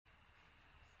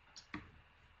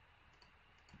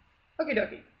Okie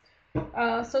dokie.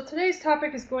 So today's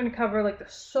topic is going to cover like the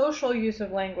social use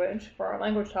of language for our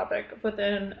language topic, but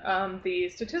then the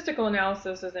statistical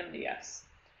analysis is MDS.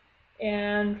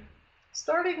 And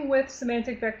starting with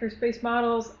semantic vector space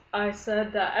models, I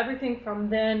said that everything from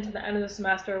then to the end of the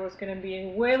semester was going to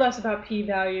be way less about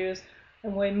p-values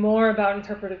and way more about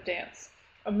interpretive dance.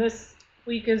 And this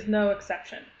week is no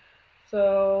exception.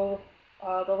 So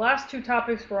the last two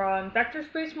topics were on vector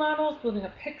space models, building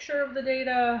a picture of the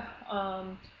data.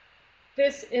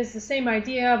 This is the same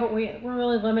idea, but we're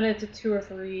really limited to 2 or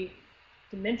 3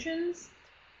 dimensions.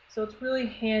 So it's really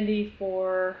handy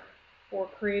for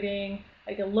creating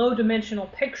like a low-dimensional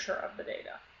picture of the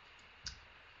data.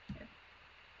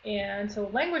 And so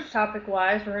language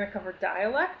topic-wise, we're going to cover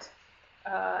dialect.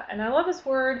 And I love this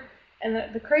word. And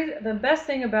the best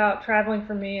thing about traveling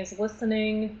for me is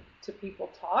listening to people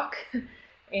talk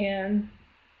and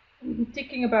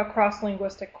thinking about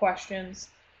cross-linguistic questions.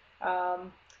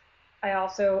 I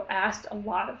also asked a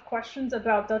lot of questions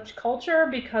about Dutch culture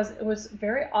because it was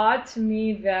very odd to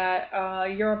me that a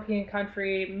European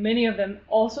country, many of them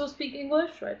also speak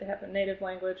English, right? They have a native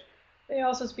language. They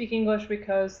also speak English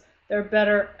because they're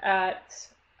better at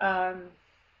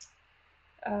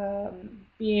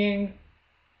being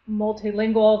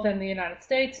multilingual than the United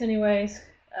States anyways.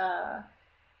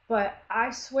 But I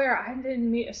swear I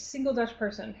didn't meet a single Dutch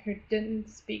person who didn't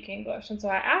speak English. And so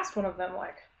I asked one of them,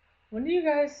 like, when do you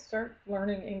guys start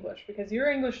learning English? Because your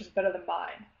English is better than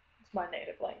mine. It's my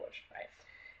native language, right?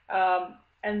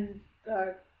 And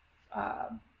the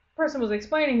person was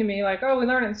explaining to me, like, oh, we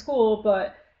learn it in school,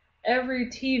 but every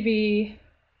TV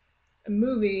and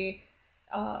movie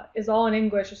is all in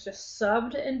English. It's just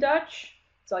subbed in Dutch.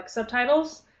 It's like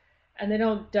subtitles. And they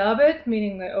don't dub it,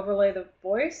 meaning they overlay the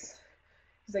voice.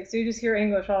 He's like, so you just hear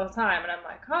English all the time. And I'm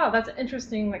like, oh, that's an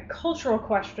interesting like cultural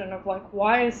question of like,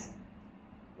 why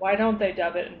don't they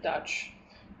dub it in Dutch,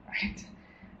 right?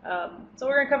 So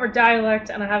we're going to cover dialect,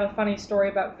 and I have a funny story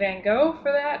about Van Gogh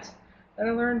for that I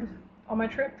learned on my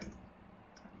trip.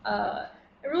 And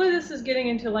really this is getting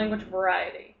into language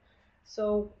variety.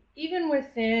 So even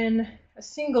within a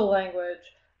single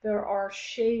language, there are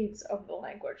shades of the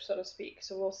language, so to speak.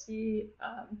 So we'll see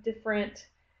different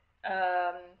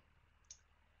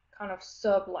kind of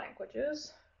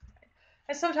sub-languages.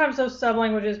 And sometimes those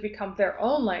sub-languages become their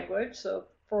own language. So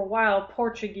for a while,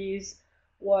 Portuguese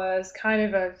was kind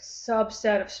of a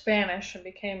subset of Spanish and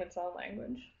became its own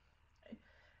language.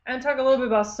 And talk a little bit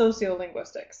about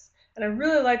sociolinguistics. And I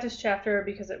really like this chapter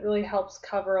because it really helps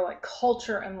cover like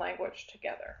culture and language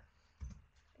together.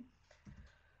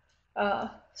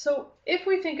 So if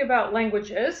we think about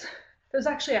languages, there's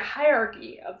actually a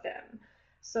hierarchy of them.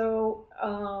 So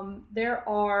there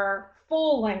are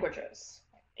full languages,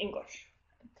 English.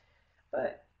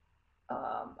 But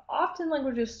often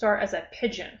languages start as a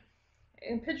pidgin.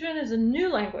 And pidgin is a new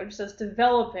language that's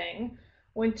developing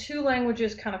when 2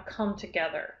 languages kind of come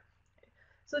together.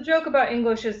 So the joke about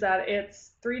English is that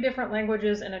it's 3 different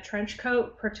languages in a trench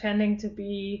coat pretending to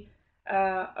be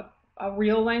a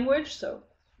real language. So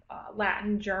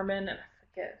Latin, German, and I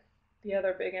forget the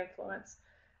other big influence.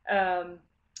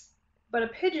 But a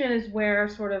pidgin is where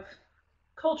sort of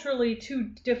culturally 2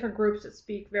 different groups that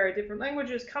speak very different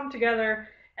languages come together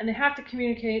and they have to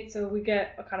communicate, so we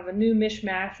get a kind of a new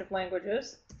mishmash of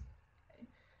languages.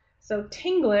 So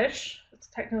Tinglish, it's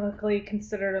technically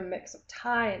considered a mix of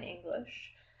Thai and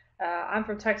English. I'm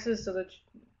from Texas, so the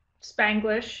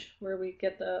Spanglish, where we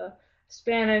get the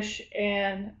Spanish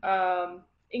and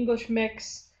English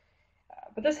mix.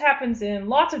 But this happens in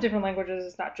lots of different languages,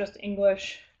 it's not just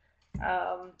English.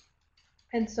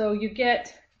 And so you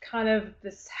get kind of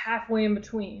this halfway in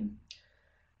between.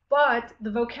 But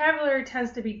the vocabulary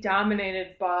tends to be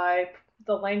dominated by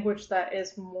the language that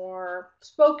is more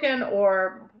spoken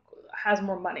or has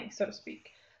more money, so to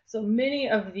speak. So many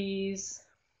of these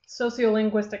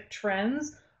sociolinguistic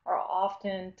trends are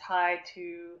often tied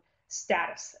to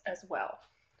status as well,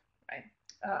 right?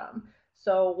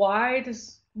 So why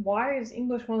is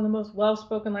English one of the most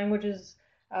well-spoken languages?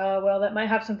 Well, that might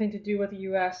have something to do with the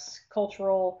U.S.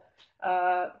 cultural,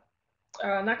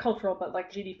 not cultural, but like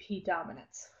GDP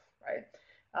dominance, right?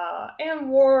 And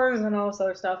wars and all this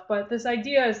other stuff. But this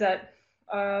idea is that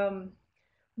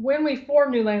when we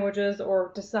form new languages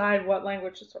or decide what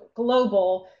language is sort of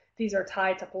global, these are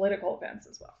tied to political events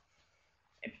as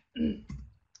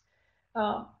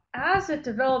well. As it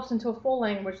develops into a full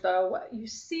language, though, what you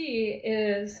see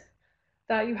is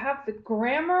that you have the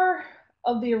grammar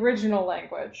of the original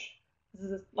language, as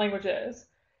this language is,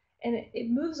 and it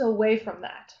moves away from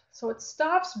that. So it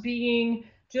stops being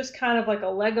just kind of like a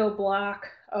Lego block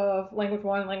of language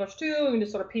 1 and language 2, and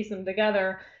just sort of piece them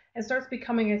together, and starts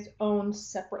becoming its own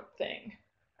separate thing,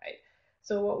 right?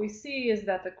 So what we see is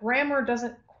that the grammar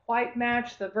doesn't quite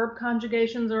match. The verb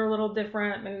conjugations are a little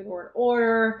different. Maybe the word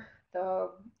order,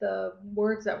 the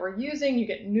words that we're using, you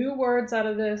get new words out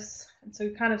of this. And so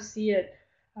you kind of see it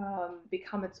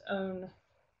become its own,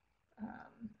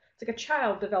 it's like a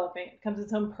child developing, it becomes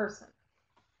its own person.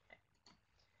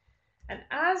 And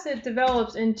as it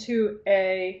develops into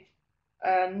a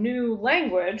new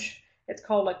language, it's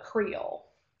called a Creole.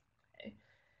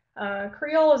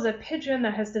 Creole is a pidgin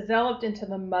that has developed into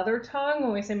the mother tongue.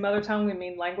 When we say mother tongue, we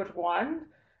mean language one,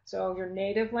 so your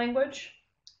native language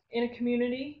in a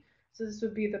community. So this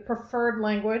would be the preferred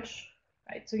language,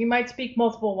 right? So you might speak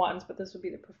multiple ones, but this would be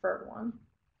the preferred one.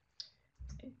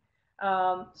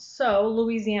 So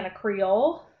Louisiana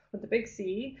Creole, with the big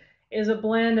C, is a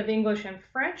blend of English and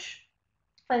French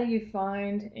that you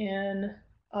find in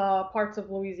parts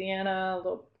of Louisiana,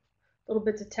 little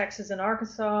bits of Texas and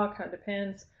Arkansas, kind of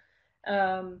depends,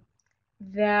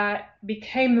 that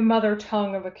became the mother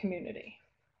tongue of a community.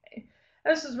 Okay.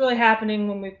 This is really happening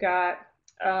when we've got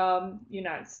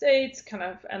United States, kind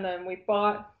of, and then we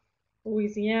bought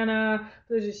Louisiana.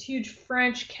 There's this huge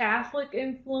French Catholic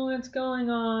influence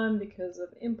going on because of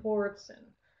imports and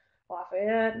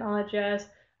Lafayette and all that jazz.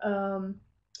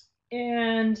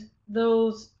 And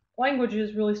those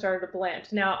languages really started to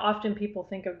blend. Now, often people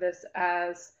think of this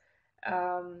as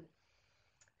kind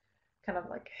of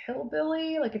like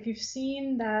hillbilly. Like if you've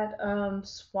seen that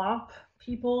Swamp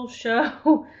People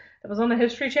show that was on the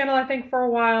History Channel, I think, for a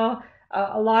while,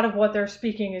 a lot of what they're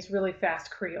speaking is really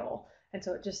fast Creole. And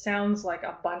so it just sounds like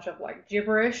a bunch of like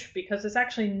gibberish because it's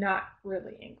actually not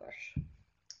really English.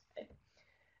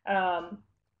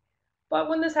 But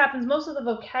when this happens, most of the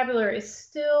vocabulary is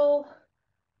still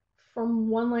from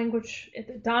one language.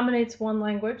 It dominates one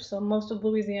language. So most of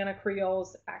Louisiana Creole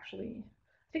is actually,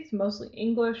 I think it's mostly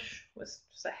English with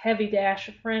just a heavy dash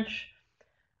of French.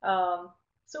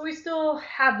 So we still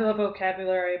have the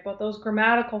vocabulary, but those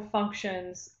grammatical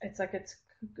functions, it's like it's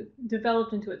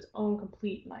developed into its own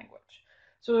complete language.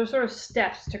 So there's sort of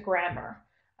steps to grammar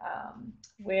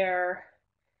where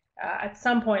at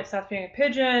some point it stops being a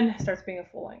pidgin, starts being a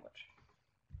full language.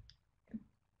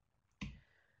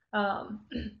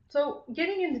 So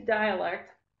getting into dialect,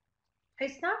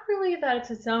 it's not really that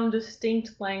it's its own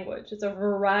distinct language. It's a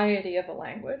variety of a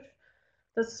language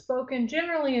that's spoken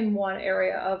generally in one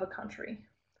area of a country.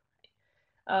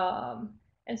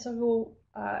 And so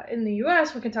in the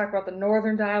US, we can talk about the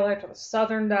northern dialect or the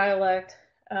southern dialect.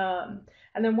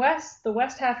 And then the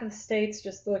west half of the states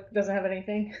just doesn't have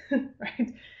anything,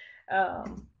 right?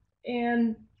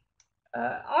 And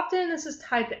often this is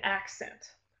tied to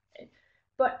accent.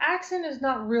 But accent is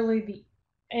not really the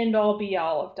end-all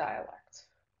be-all of dialect.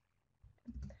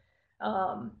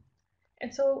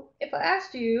 And so if I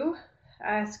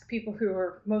ask people who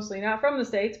are mostly not from the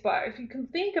States, but if you can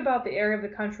think about the area of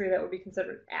the country that would be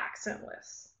considered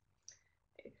accentless.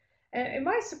 And it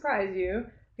might surprise you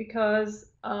because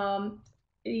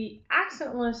the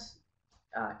accentless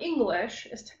English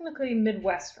is technically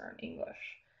Midwestern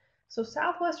English. So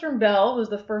Southwestern Bell was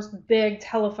the first big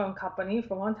telephone company.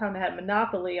 For a long time, they had a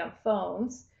monopoly on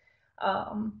phones.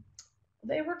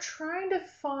 They were trying to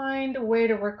find a way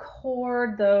to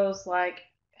record those, like,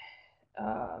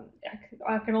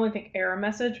 I can only think error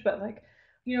message, but like,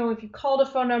 you know, if you called a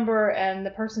phone number and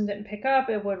the person didn't pick up,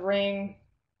 it would ring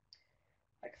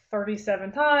like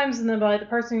 37 times, and then by the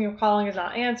person you're calling is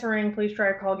not answering, please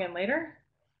try to call again later.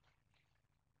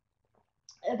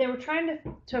 They were trying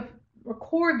to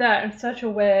record that in such a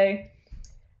way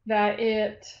that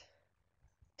it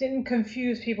didn't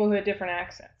confuse people who had different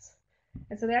accents.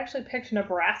 And so they actually picked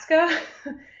Nebraska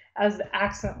as the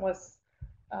accentless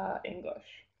English,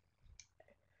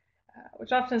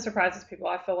 which often surprises people.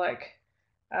 I feel like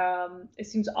it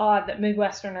seems odd that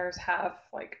Midwesterners have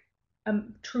like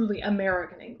truly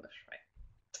American English,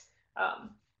 right?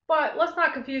 But let's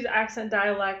not confuse accent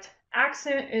dialect.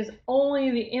 Accent is only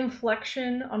the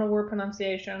inflection on a word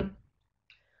pronunciation.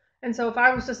 And so if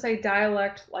I was to say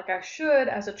dialect like I should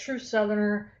as a true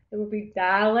Southerner, it would be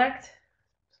dialect.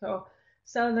 So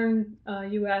Southern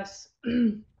US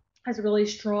has really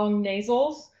strong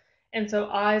nasals, and so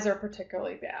I's are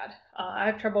particularly bad. I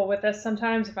have trouble with this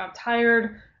sometimes. If I'm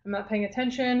tired, I'm not paying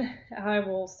attention, I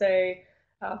will say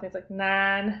things like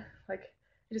nan, like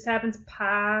it just happens,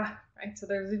 pa, right? So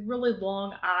there's these really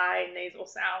long I nasal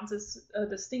sounds. It's a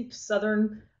distinct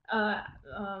Southern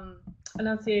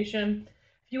enunciation.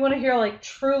 If you want to hear like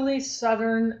truly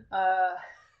Southern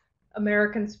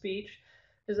American speech,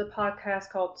 there's a podcast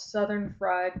called Southern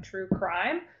Fried True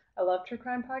Crime. I love true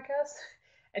crime podcasts.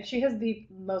 And she has the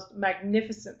most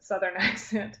magnificent Southern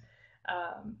accent.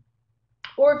 Um,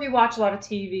 or if you watch a lot of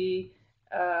TV,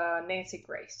 Nancy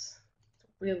Grace.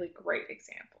 Really great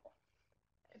example.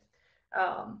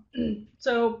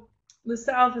 So the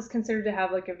South is considered to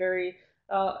have like a very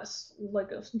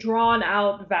like a drawn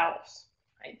out vowels.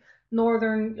 Right?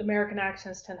 Northern American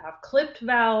accents tend to have clipped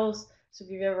vowels. So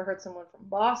if you've ever heard someone from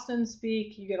Boston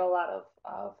speak, you get a lot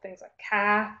of things like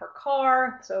calf or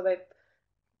car. So they're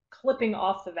clipping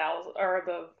off the vowels or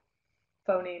the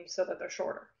phonemes so that they're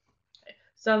shorter. Okay.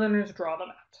 Southerners draw them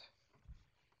out.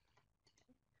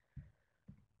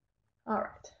 All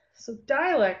right. So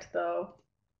dialect, though,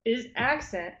 is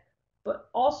accent, but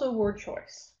also word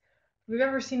choice. If you've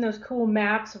ever seen those cool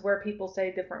maps of where people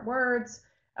say different words,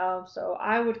 so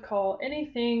I would call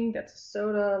anything that's a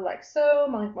soda like so,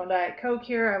 like my Diet Coke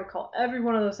here, I would call every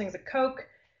one of those things a Coke.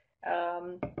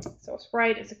 So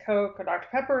Sprite is a Coke, or Dr.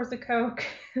 Pepper is a Coke,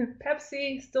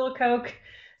 Pepsi, still a Coke.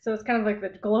 So it's kind of like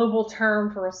the global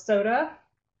term for a soda.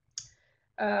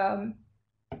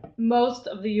 Most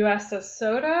of the US says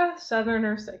soda,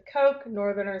 Southerners say Coke,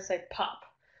 Northerners say pop.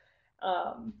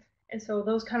 And so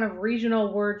those kind of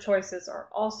regional word choices are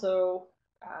also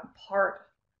part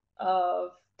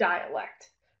of dialect,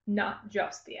 not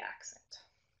just the accent.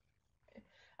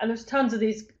 And there's tons of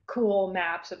these cool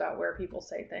maps about where people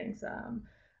say things.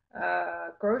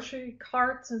 Grocery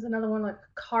carts is another one, like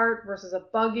a cart versus a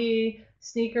buggy,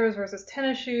 sneakers versus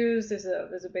tennis shoes. There's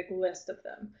a big list of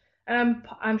them, and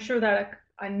I'm sure that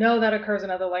I know that occurs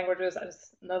in other languages. I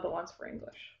just know the ones for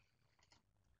English.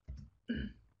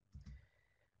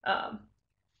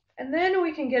 And then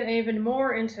we can get even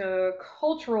more into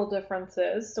cultural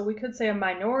differences. So we could say a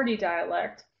minority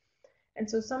dialect. And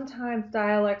so sometimes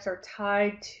dialects are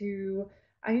tied to,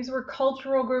 I use the word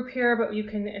cultural group here, but you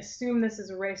can assume this is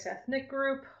a race ethnic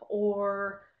group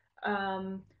or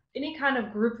any kind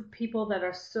of group of people that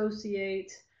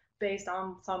associate based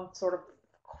on some sort of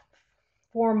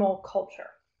formal culture,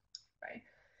 right?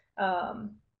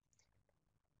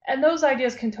 And those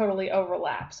ideas can totally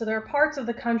overlap. So there are parts of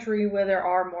the country where there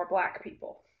are more black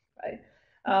people, right?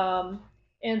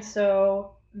 And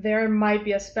so there might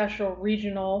be a special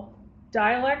regional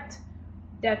dialect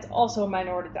that's also a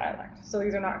minority dialect. So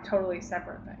these are not totally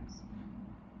separate things.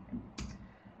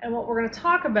 And what we're going to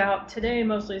talk about today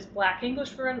mostly is Black English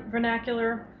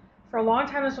vernacular. For a long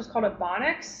time, this was called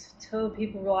Ebonics, till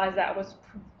people realized that was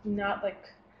not like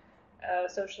a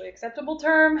socially acceptable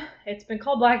term. It's been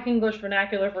called Black English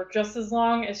vernacular for just as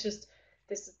long. It's just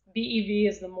this BEV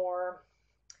is the more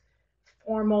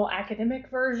formal academic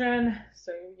version.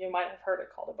 So you might have heard it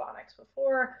called Ebonics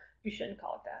before. You shouldn't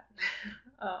call it that.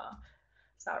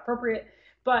 It's not appropriate.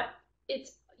 But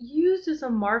it's used as a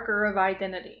marker of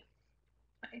identity.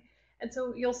 Right? And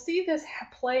so you'll see this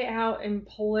play out in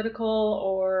political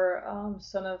or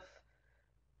sort of,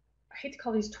 I hate to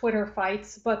call these Twitter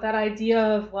fights, but that idea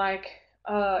of like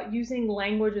using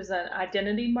language as an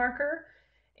identity marker.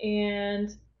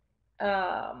 And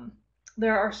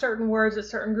there are certain words that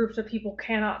certain groups of people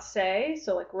cannot say.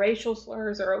 So like racial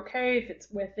slurs are okay if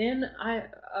it's within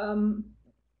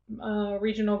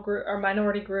regional group or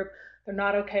minority group. They're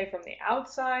not okay from the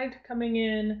outside coming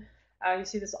in. You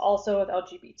see this also with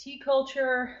LGBT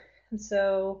culture. And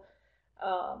so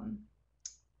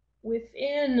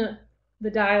within the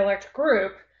dialect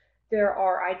group, there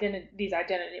are these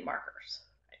identity markers.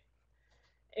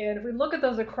 And if we look at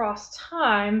those across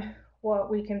time, what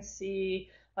we can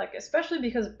see, like especially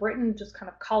because Britain just kind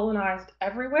of colonized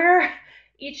everywhere,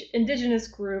 each indigenous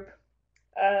group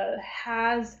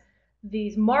has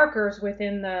these markers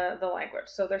within the language.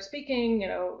 So they're speaking,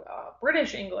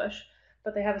 British English,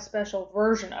 but they have a special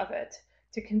version of it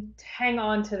to hang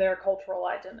on to their cultural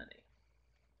identity.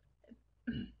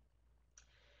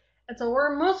 And so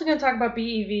we're mostly going to talk about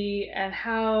BEV and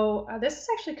how this has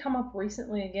actually come up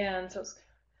recently again.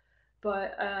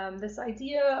 But this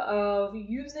idea of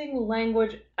using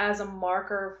language as a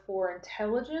marker for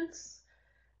intelligence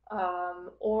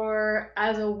or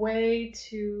as a way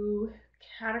to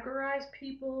categorize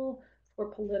people for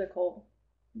political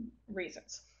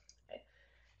reasons. Okay.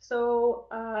 So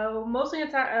mostly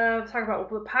going to talk about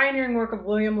the pioneering work of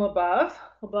William Labov.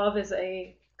 Labov is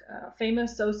a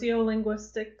famous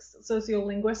sociolinguist,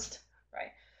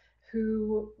 right,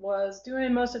 who was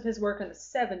doing most of his work in the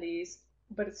 70s,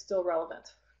 but it's still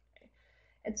relevant. Okay.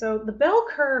 And so the bell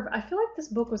curve, I feel like this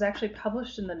book was actually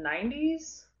published in the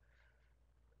 90s.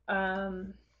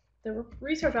 The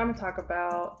research I'm going to talk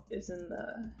about is in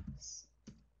the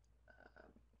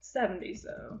 70s,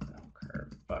 though. Bell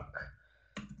curve book.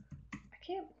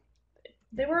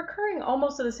 They were occurring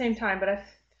almost at the same time, but I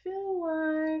feel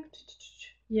like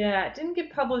Yeah, it didn't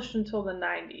get published until the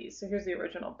 90s. So here's the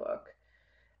original book.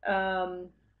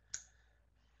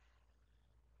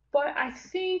 But I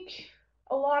think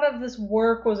a lot of this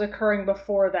work was occurring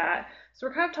before that. So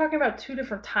we're kind of talking about two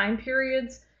different time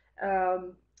periods.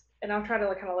 And I'll try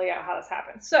to kind of lay out how this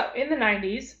happened. So in the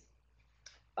 90s,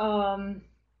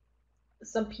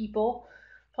 some people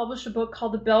published a book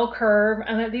called The Bell Curve,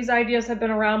 and these ideas have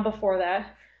been around before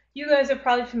that. You guys are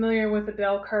probably familiar with the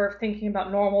bell curve, thinking about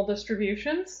normal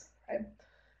distributions. Right?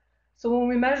 So when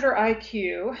we measure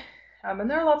IQ, and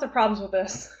there are lots of problems with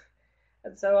this,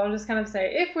 and so I'll just kind of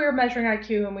say, if we're measuring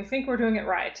IQ and we think we're doing it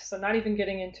right, so not even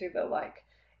getting into the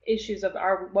issues of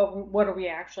what are we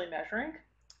actually measuring,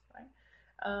 right?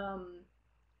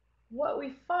 What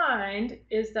we find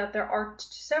is that there are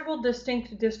several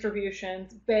distinct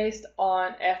distributions based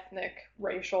on ethnic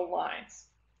racial lines.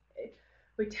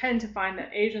 We tend to find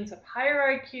that Asians have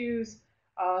higher IQs,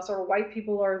 sort of white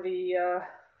people are the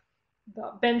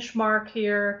benchmark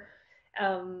here,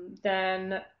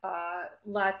 then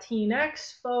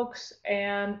Latinx folks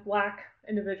and Black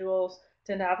individuals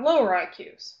tend to have lower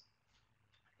IQs.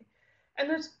 And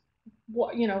there's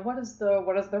what is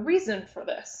the reason for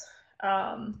this?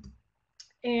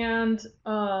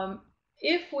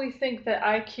 If we think that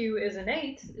IQ is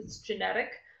innate, it's genetic,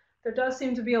 there does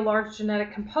seem to be a large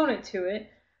genetic component to it.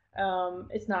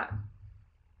 It's not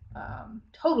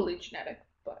totally genetic,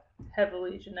 but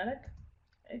heavily genetic.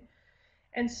 Okay?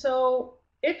 And so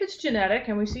if it's genetic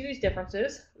and we see these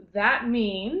differences, that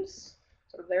means,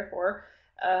 sort of therefore,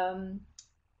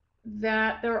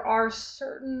 that there are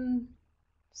certain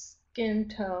skin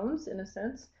tones, in a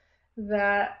sense,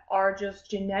 that are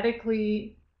just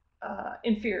genetically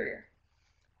inferior.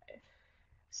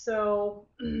 So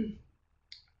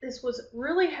this was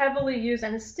really heavily used,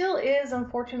 and it still is,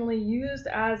 unfortunately, used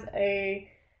as a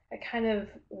kind of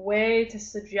way to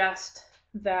suggest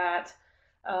that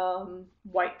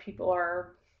white people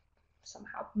are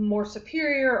somehow more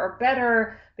superior or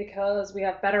better because we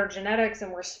have better genetics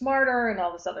and we're smarter and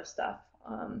all this other stuff.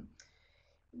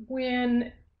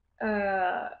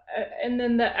 And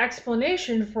then the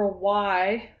explanation for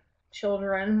why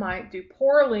children might do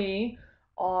poorly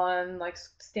on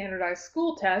standardized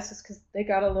school tests is because they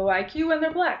got a low IQ and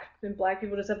they're Black. And Black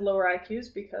people just have lower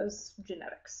IQs because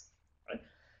genetics. Right?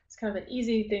 It's kind of an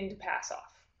easy thing to pass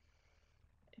off.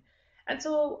 And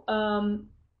so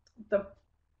the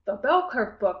Bell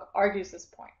Curve book argues this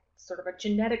point, sort of a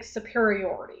genetic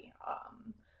superiority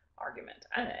argument.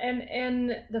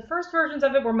 And the first versions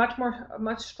of it were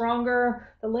much stronger.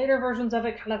 The later versions of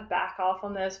it kind of back off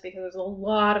on this because there's a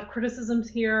lot of criticisms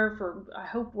here for, I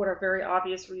hope, what are very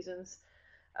obvious reasons.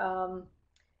 And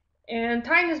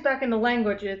tying this back into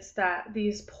language, it's that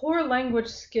these poor language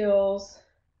skills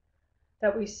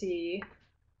that we see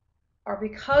are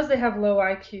because they have low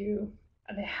IQ,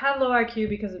 and they have low IQ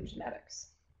because of genetics.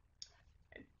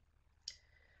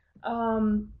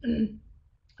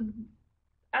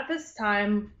 At this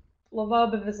time,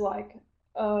 Lavab is like,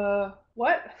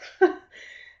 what?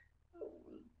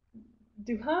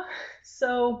 Duha?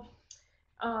 So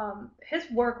his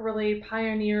work really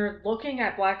pioneered looking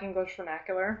at Black English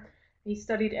vernacular. He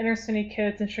studied inner city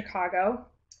kids in Chicago,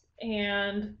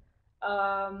 and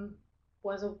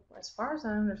was, as far as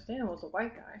I understand, was a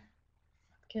white guy.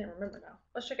 I can't remember now.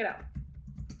 Let's check it out.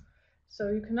 So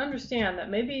you can understand that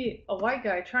maybe a white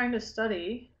guy trying to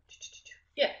study,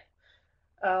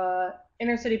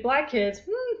 inner city Black kids,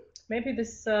 maybe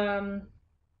this doesn't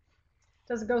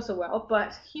go so well,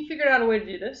 but he figured out a way to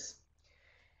do this.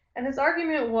 And his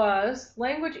argument was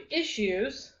language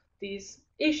issues, these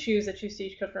issues that you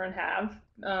see children have,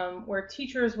 where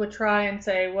teachers would try and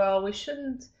say, well, we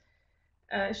shouldn't,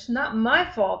 it's not my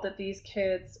fault that these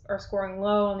kids are scoring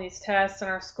low on these tests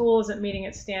and our school isn't meeting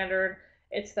its standard.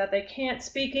 It's that they can't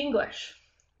speak English,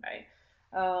 right?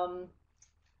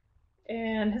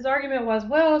 And his argument was,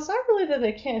 well, it's not really that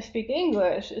they can't speak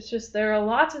English. It's just there are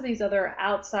lots of these other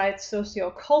outside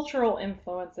sociocultural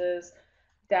influences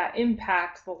that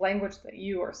impact the language that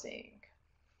you are seeing.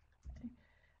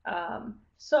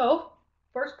 So,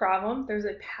 first problem, there's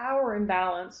a power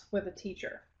imbalance with a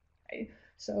teacher. Right?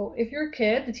 So if you're a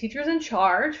kid, the teacher's in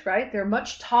charge, right? They're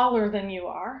much taller than you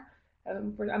are.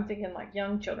 I'm thinking like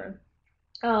young children.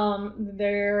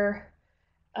 They're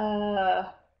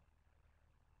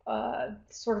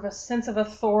sort of a sense of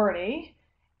authority.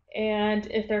 And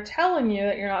if they're telling you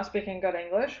that you're not speaking good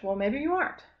English, well, maybe you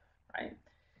aren't, right?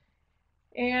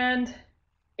 And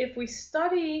if we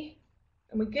study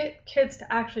and we get kids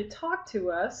to actually talk to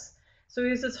us, so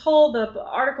there's this whole, the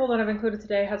article that I've included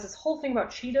today has this whole thing about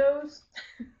Cheetos.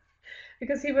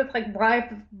 because he would like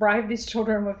bribe these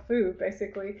children with food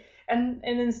basically, and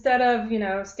instead of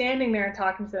standing there and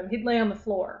talking to them, he'd lay on the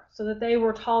floor so that they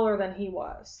were taller than he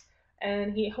was.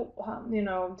 And he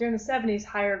during the 70s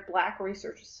hired black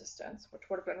research assistants, which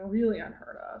would have been really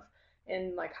unheard of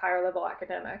in like higher level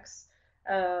academics,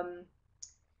 um,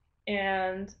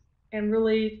 and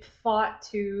really fought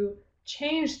to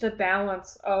change the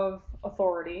balance of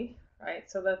authority,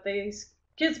 right? So that these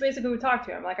kids basically would talk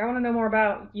to him like, I want to know more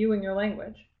about you and your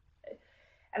language.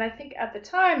 And I think at the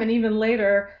time and even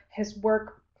later, his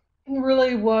work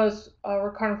really was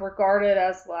kind of regarded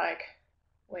as like,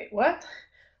 wait, what?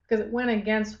 Because it went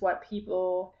against what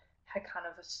people had kind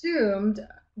of assumed,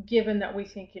 given that we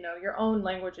think, your own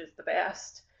language is the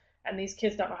best and these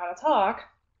kids don't know how to talk.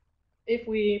 If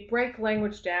we break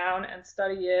language down and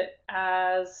study it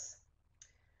as,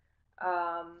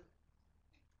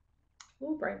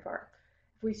 brain fart.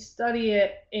 If we study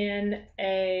it in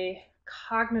a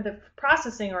cognitive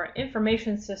processing or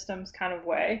information systems kind of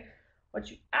way, what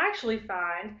you actually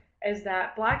find is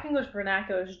that Black English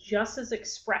vernacular is just as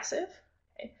expressive.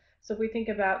 Okay? So if we think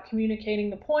about communicating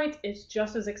the point, it's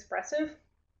just as expressive.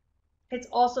 It's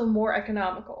also more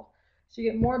economical. So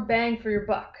you get more bang for your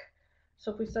buck.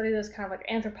 So if we study this kind of like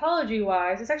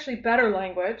anthropology-wise, it's actually better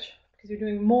language because you're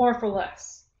doing more for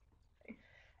less. Okay?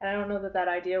 And I don't know that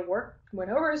idea went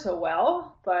over so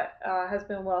well, but has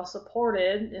been well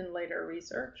supported in later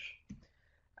research.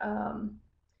 And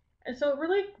so it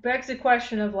really begs the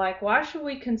question of like, why should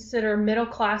we consider middle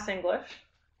class English,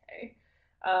 okay,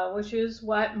 which is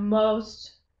what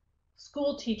most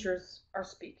school teachers are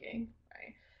speaking,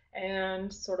 right?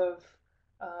 And sort of,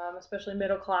 especially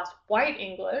middle class white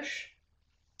English,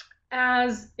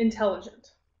 as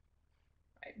intelligent,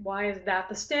 right? Why is that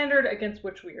the standard against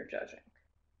which we are judging?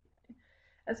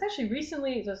 It's actually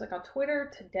recently, just like on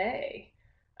Twitter today,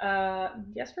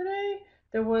 yesterday,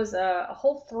 there was a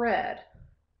whole thread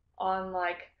on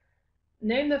like,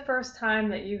 name the first time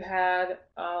that you had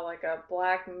like a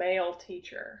Black male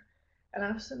teacher. And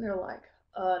I was sitting there like,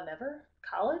 never?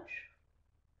 College?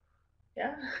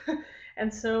 Yeah.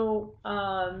 And so,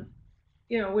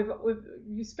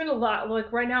 you spend a lot,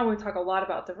 like right now we talk a lot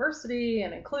about diversity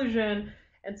and inclusion.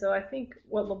 And so I think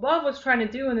what LeBeouf was trying to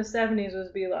do in the 70s was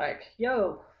be like,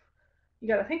 yo, you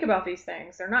got to think about these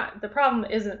things. The problem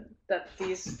isn't that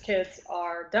these kids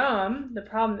are dumb. The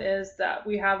problem is that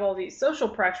we have all these social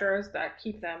pressures that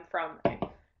keep them from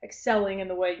excelling in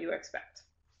the way you expect.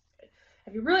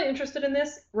 If you're really interested in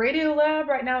this, Radiolab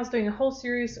right now is doing a whole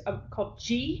series called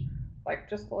G, like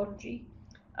just the letter G.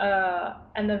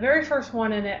 And the very first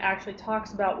one in it actually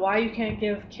talks about why you can't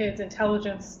give Black kids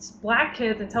intelligence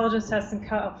tests in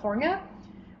California.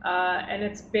 And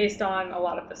it's based on a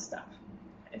lot of this stuff.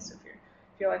 Okay, so if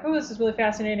you're like, oh, this is really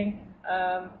fascinating,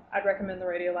 I'd recommend the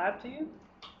Radiolab to you.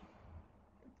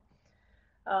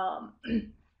 And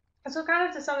so kind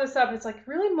of to sum this up, it's like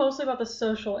really mostly about the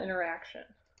social interaction.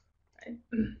 Right?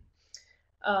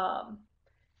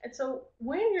 And so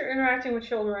when you're interacting with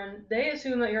children, they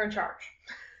assume that you're in charge,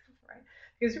 right?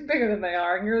 Because you're bigger than they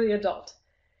are and you're the adult.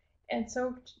 And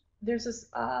so there's this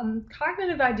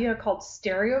cognitive idea called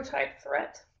stereotype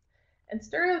threat. And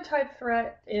stereotype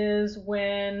threat is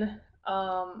when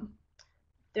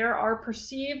there are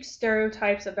perceived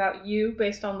stereotypes about you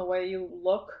based on the way you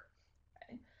look.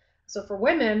 Okay? So for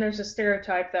women, there's a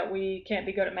stereotype that we can't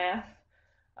be good at math.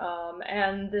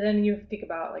 And then you think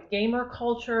about like gamer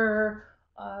culture,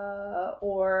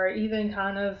 or even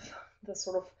kind of the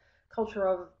sort of culture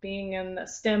of being in the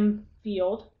STEM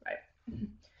field, right?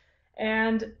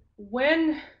 And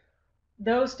when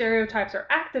those stereotypes are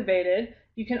activated,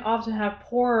 you can often have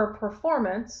poorer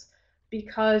performance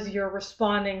because you're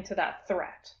responding to that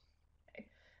threat. Okay?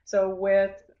 So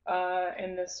with,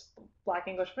 in this Black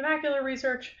English vernacular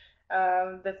research,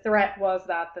 the threat was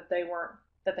that they were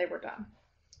dumb.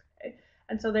 Okay?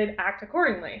 And so they'd act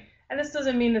accordingly. And this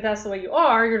doesn't mean that that's the way you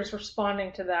are, you're just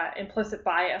responding to that implicit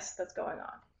bias that's going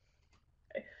on.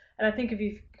 Okay? And I think if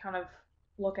you kind of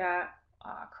look at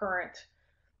current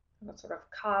sort of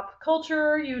cop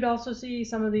culture, you'd also see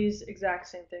some of these exact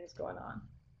same things going on.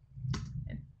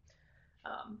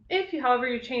 If, however,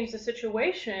 you change the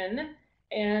situation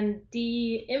and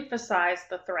de-emphasize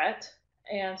the threat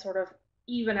and sort of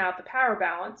even out the power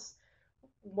balance,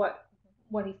 what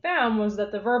he found was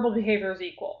that the verbal behavior is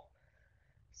equal.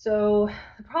 So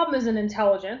the problem isn't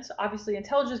intelligence. Obviously,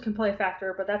 intelligence can play a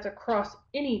factor, but that's across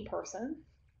any person.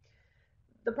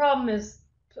 The problem is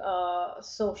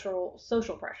social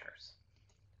pressures.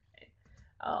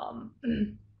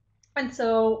 And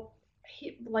so,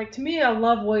 to me, I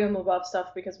love William LeBeouf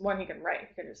stuff because one, he can write.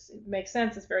 It makes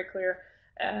sense. It's very clear.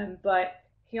 But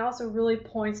he also really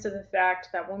points to the fact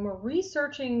that when we're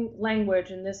researching language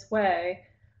in this way,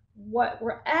 what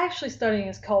we're actually studying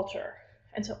is culture.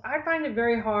 And so I find it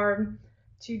very hard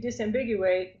to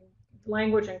disambiguate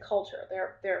language and culture.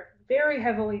 They're very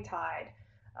heavily tied.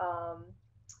 Um,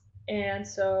 and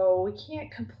so we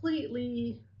can't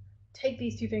completely take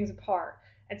these two things apart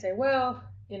and say, well,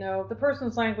 the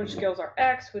person's language skills are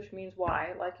X, which means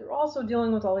Y. Like, you're also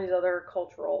dealing with all these other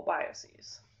cultural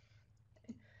biases.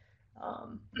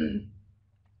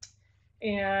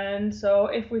 And so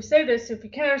if we say this, if you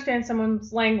can't understand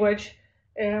someone's language,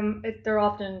 they're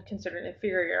often considered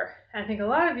inferior. And I think a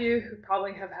lot of you who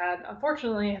probably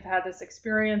unfortunately have had this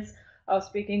experience of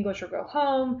speak English or go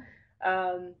home,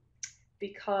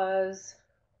 because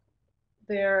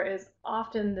there is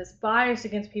often this bias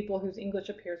against people whose English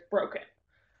appears broken,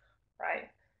 right?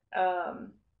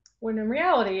 When in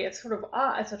reality, it's sort of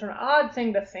it's such an odd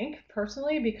thing to think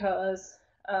personally, because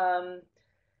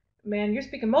man, you're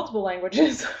speaking multiple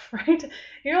languages, right?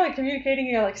 You're like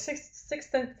communicating like six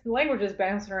languages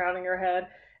bouncing around in your head,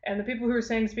 and the people who are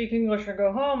saying speak English or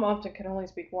go home often can only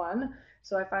speak one.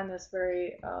 So I find this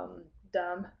very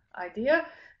dumb idea.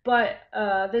 But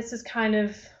this is kind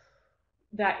of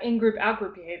that in-group,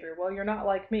 out-group behavior. Well, you're not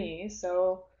like me,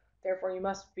 so therefore you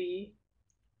must be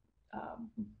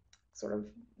sort of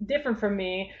different from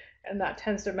me, and that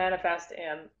tends to manifest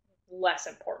in less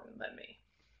important than me.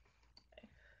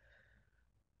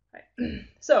 Right.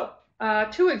 So,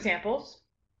 two examples.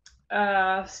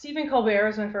 Stephen Colbert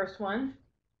is my first one.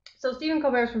 So Stephen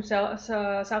Colbert is from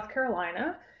South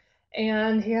Carolina,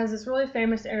 and he has this really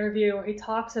famous interview where he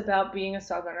talks about being a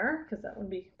Southerner, because that would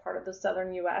be part of the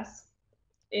Southern U.S.,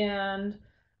 and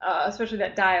especially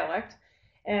that dialect.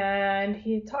 And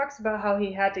he talks about how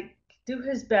he had to do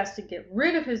his best to get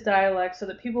rid of his dialect so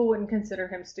that people wouldn't consider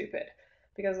him stupid,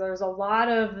 because there's a lot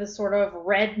of this sort of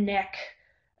redneck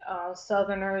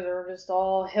Southerners are just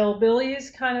all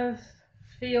hillbillies kind of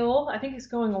feel. I think it's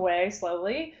going away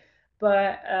slowly,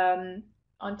 but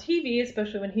on TV,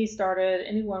 especially when he started,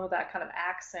 anyone with that kind of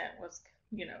accent was,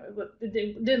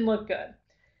 it didn't look good.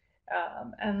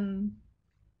 And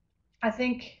I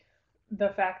think the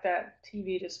fact that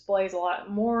TV displays a lot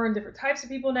more and different types of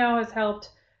people now has helped,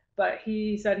 but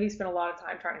he said he spent a lot of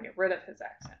time trying to get rid of his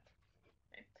accent.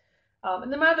 Okay.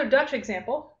 And then my other Dutch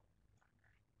example,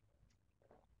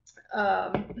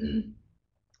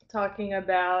 talking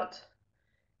about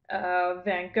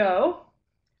Van Gogh.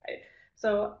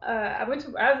 So I was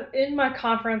in my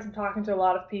conference, I'm talking to a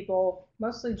lot of people,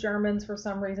 mostly Germans for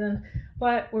some reason,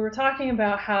 but we were talking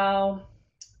about how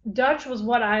Dutch was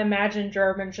what I imagined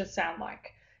German should sound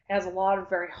like. It has a lot of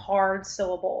very hard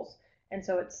syllables, and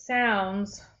so it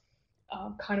sounds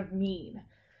kind of mean.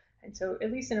 And so,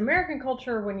 at least in American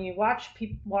culture, when you watch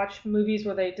movies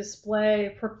where they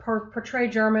portray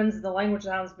Germans, the language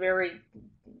sounds very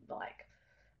like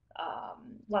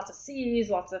lots of C's,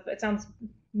 it sounds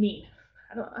mean.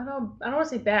 I don't want to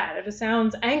say bad. It just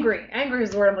sounds angry. Angry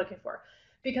is the word I'm looking for,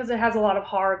 because it has a lot of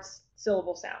hard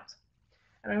syllable sounds.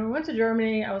 And when I went to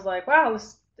Germany, I was like, wow,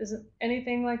 this isn't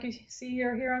anything like you see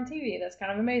or hear on TV. That's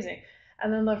kind of amazing.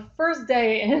 And then the first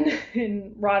day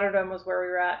in Rotterdam was where we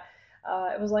were at.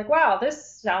 It was like, wow, this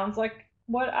sounds like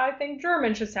what I think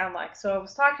German should sound like. So I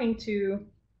was talking to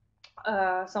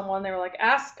someone. They were like,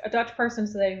 ask a Dutch person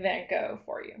to say Van Gogh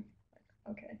for you.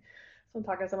 Okay. So I'm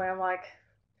talking to somebody. I'm like,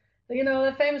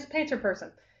 the famous painter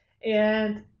person.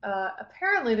 And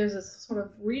apparently there's this sort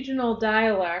of regional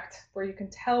dialect where you can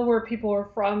tell where people are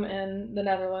from in the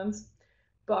Netherlands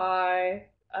by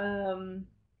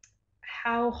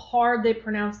how hard they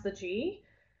pronounce the G.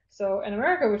 So in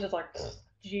America, which is like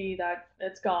G, that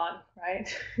it's gone,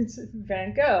 right? It's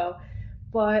Van Gogh.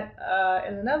 But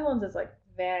in the Netherlands, it's like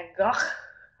Van Gogh.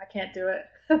 I can't do it.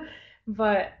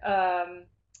 But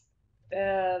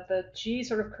the G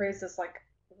sort of creates this like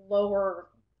lower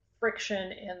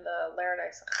friction in the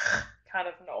larynx kind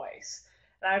of noise.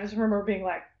 And I just remember being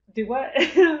like, do what?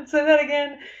 Say that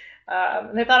again.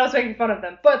 And they thought I was making fun of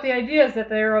them. But the idea is that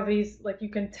there are these, like, you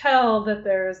can tell that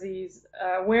there's these,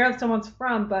 where someone's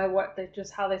from by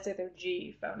how they say their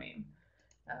G phoneme.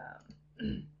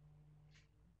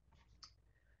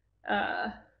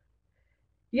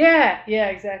 Yeah,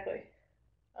 exactly.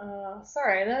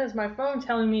 Sorry, that is my phone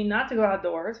telling me not to go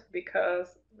outdoors because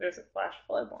there's a flash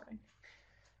flood warning.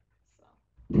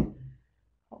 So,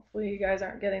 hopefully you guys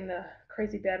aren't getting the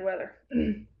crazy bad weather.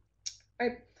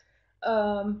 Right.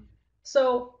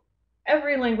 So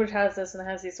every language has this, and it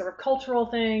has these sort of cultural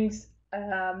things.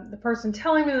 The person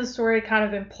telling me the story kind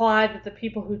of implied that the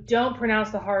people who don't pronounce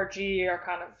the hard G are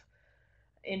kind of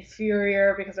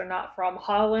inferior because they're not from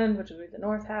Holland, which would be the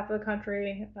north half of the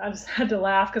country. I just had to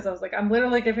laugh because I was like, I'm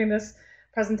literally giving this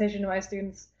presentation to my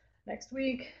students next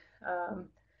week.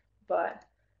 But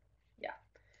yeah,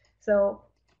 so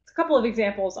it's a couple of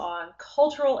examples on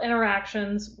cultural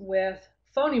interactions with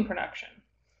phoneme production.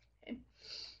 Okay.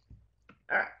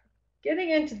 All right, getting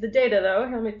into the data though,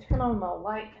 here, let me turn on my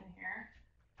light in here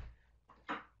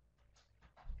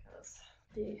because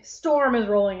the storm is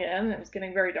rolling in. It's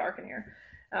getting very dark in here.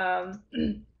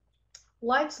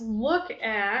 Let's look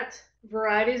at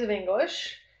varieties of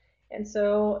English. And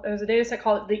so there's a data set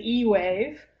called the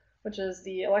E-Wave, which is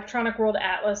the Electronic World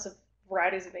Atlas of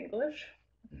Varieties of English.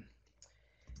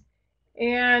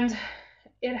 And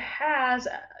it has,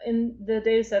 in the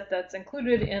data set that's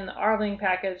included in the Arling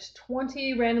package,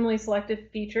 20 randomly selected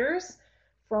features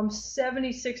from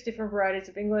 76 different varieties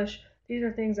of English. These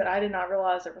are things that I did not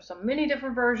realize there were so many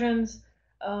different versions.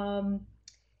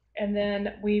 And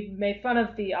then we made fun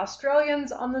of the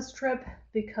Australians on this trip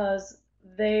because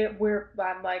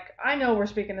I'm like, I know we're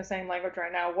speaking the same language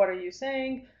right now. What are you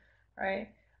saying? Right?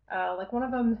 Like one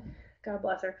of them, God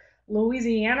bless her,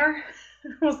 Louisiana.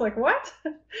 I was like, what?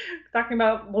 Talking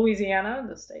about Louisiana,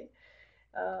 the state.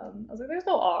 I was like, there's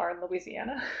no R in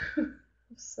Louisiana.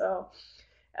 So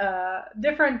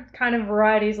different kind of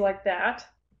varieties like that.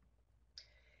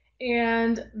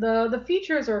 And the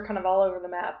features are kind of all over the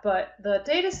map, but the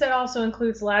data set also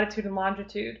includes latitude and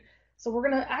longitude. So we're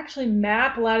going to actually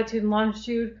map latitude and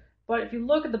longitude, but if you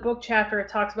look at the book chapter, it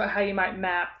talks about how you might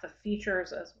map the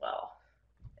features as well.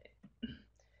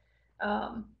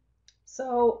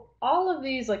 So all of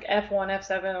these, like F1,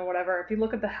 F7, or whatever, if you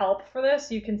look at the help for this,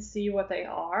 you can see what they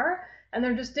are. And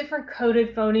they're just different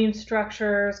coded phoneme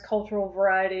structures, cultural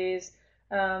varieties.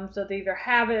 So they either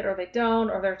have it or they don't,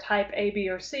 or they're type A, B,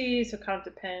 or C, so it kind of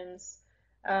depends.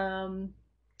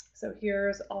 So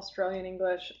here's Australian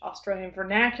English, Australian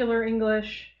Vernacular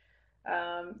English.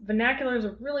 Vernacular is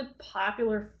a really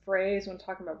popular phrase when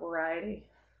talking about variety.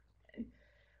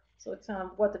 So it's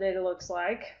what the data looks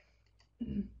like.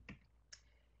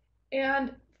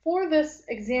 And for this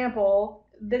example,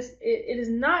 it is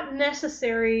not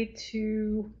necessary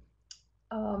to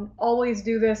always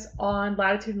do this on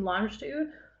latitude and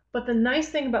longitude, but the nice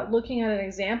thing about looking at an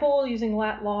example using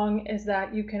lat long is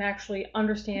that you can actually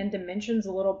understand dimensions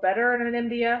a little better in an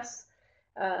MDS.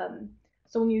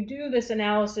 So when you do this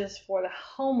analysis for the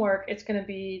homework, it's going to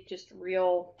be just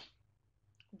real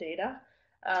data.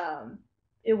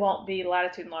 It won't be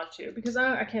latitude and longitude because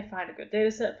I can't find a good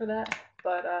data set for that,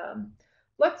 but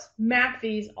let's map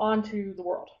these onto the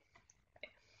world.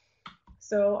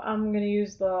 So I'm going to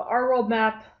use the Our World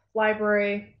Map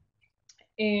library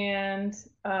and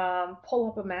pull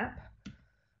up a map.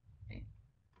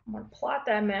 I'm going to plot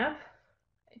that map.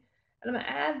 And I'm going to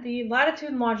add the latitude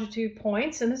and longitude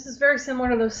points. And this is very similar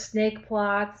to those snake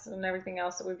plots and everything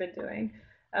else that we've been doing.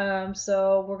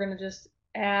 So we're going to just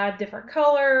add different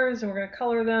colors and we're going to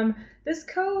color them. This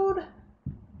code,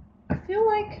 I feel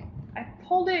like I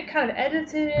pulled it, kind of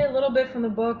edited it a little bit from the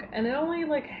book, and it only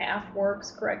like half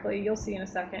works correctly. You'll see in a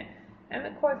second. I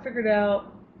haven't quite figured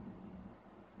out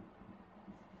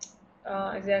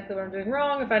exactly what I'm doing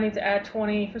wrong. If I need to add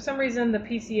 20, for some reason the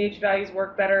PCH values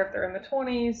work better if they're in the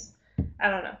 20s. I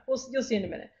don't know. You'll see in a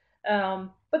minute.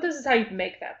 But this is how you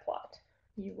make that plot.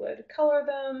 You would color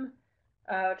them,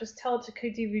 just tell it to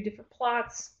give you different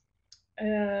plots.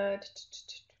 We're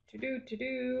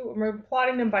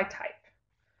plotting them by type.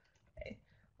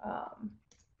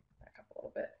 Back up a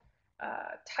little bit.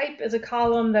 Type is a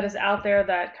column that is out there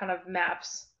that kind of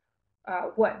maps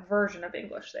what version of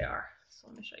English they are. So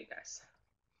let me show you guys.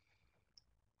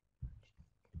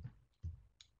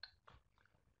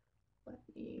 Let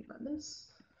me run this.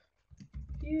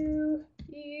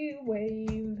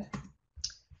 E-Wave.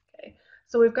 Okay,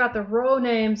 so we've got the row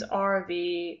names are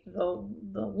the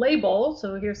label.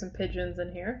 So here's some pigeons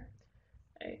in here.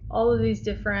 Okay, all of these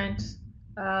different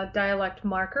dialect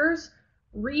markers.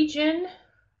 Region,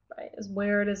 right, is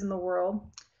where it is in the world.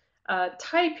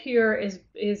 Type here is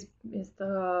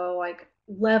the like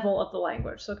level of the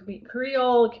language. So it could be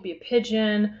Creole, it could be a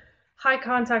pidgin. High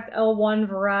contact L1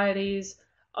 varieties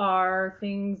are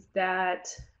things that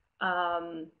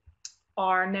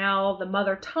are now the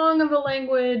mother tongue of the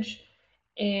language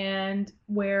and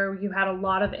where you had a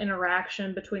lot of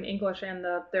interaction between English and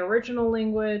the original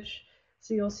language.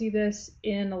 So you'll see this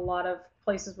in a lot of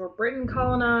places where Britain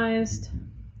colonized.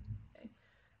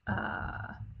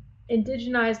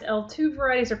 Indigenized L2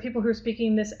 varieties are people who are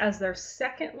speaking this as their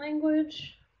second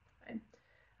language. Okay.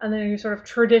 And then your sort of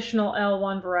traditional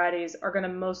L1 varieties are going to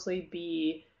mostly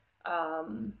be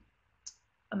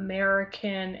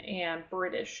American and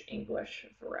British English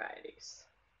varieties.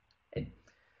 Okay.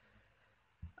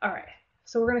 All right,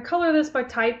 so we're going to color this by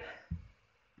type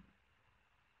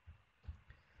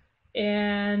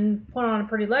and put on a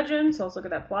pretty legend. So let's look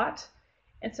at that plot.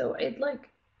 And so it like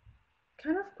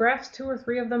kind of graphs 2 or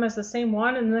 3 of them as the same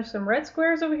one, and there's some red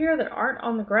squares over here that aren't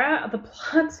on the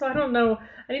plot, so I don't know.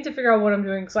 I need to figure out what I'm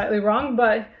doing slightly wrong,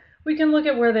 but we can look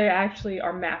at where they actually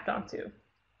are mapped onto.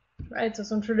 Right, so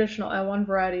some traditional L1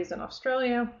 varieties in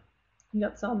Australia. You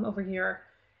got some over here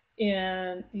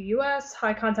in the US.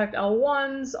 High contact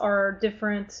L1s are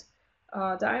different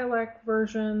dialect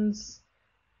versions.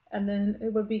 And then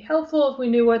it would be helpful if we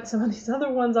knew what some of these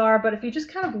other ones are, but if you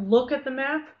just kind of look at the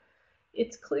map,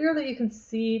 it's clear that you can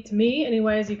see, to me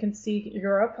anyways, you can see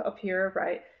Europe up here,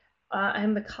 right?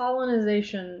 And the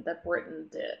colonization that Britain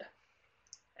did,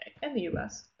 okay, and the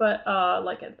US, but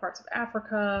like in parts of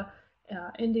Africa,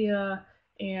 India,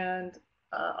 and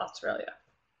Australia.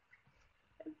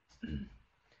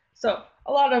 So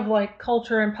a lot of like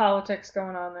culture and politics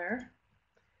going on there.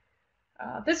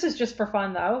 This is just for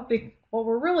fun though. What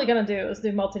we're really going to do is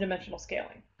do multidimensional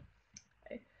scaling.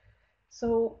 Okay.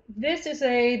 So this is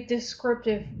a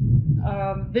descriptive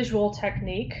visual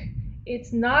technique.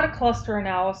 It's not a cluster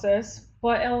analysis,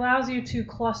 but it allows you to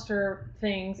cluster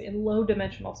things in low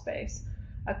dimensional space.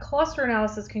 A cluster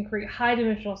analysis can create high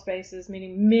dimensional spaces,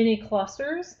 meaning many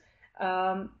clusters.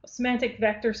 Semantic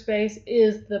vector space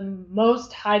is the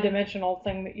most high dimensional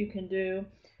thing that you can do,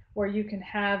 where you can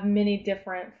have many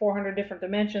different, 400 different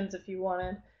dimensions if you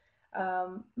wanted.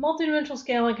 Multidimensional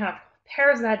scaling kind of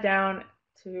pares that down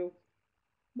to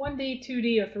 1D,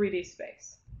 2D, or 3D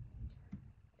space.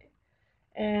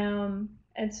 And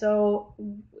so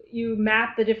you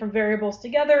map the different variables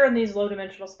together in these low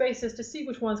dimensional spaces to see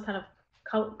which ones kind of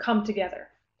come together.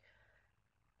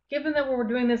 Given that we're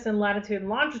doing this in latitude and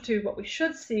longitude, what we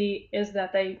should see is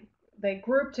that they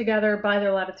group together by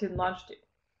their latitude and longitude.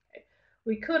 Okay.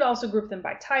 We could also group them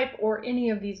by type or any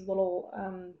of these little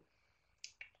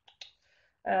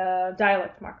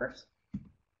dialect markers.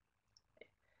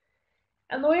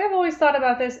 And the way I've always thought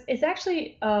about this is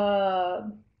actually,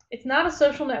 it's not a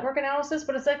social network analysis,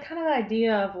 but it's that kind of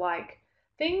idea of like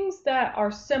things that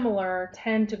are similar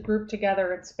tend to group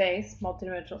together in space,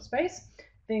 multidimensional space.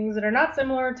 Things that are not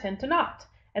similar tend to not.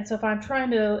 And so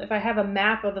if I have a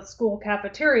map of the school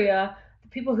cafeteria, the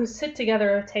people who sit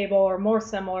together at a table are more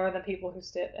similar than people who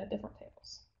sit at different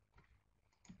tables.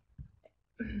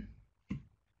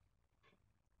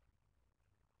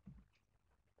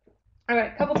 All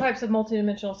right, a couple types of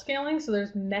multidimensional scaling. So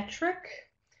there's metric.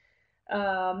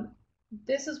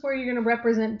 This is where you're going to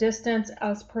represent distance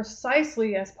as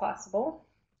precisely as possible.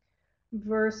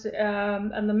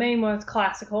 And the main one is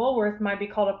classical, where it might be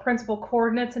called a principal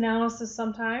coordinates analysis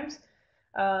sometimes.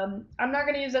 I'm not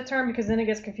going to use that term because then it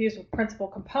gets confused with principal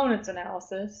components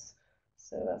analysis.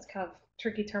 So that's kind of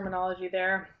tricky terminology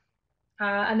there.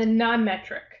 And then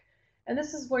non-metric. And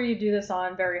this is where you do this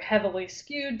on very heavily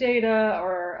skewed data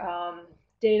or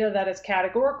data that is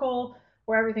categorical,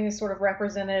 where everything is sort of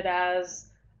represented as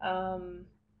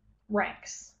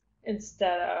ranks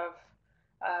instead of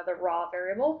the raw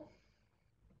variable.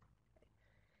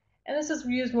 And this is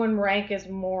used when rank is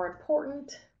more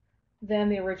important than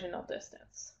the original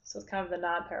distance. So it's kind of the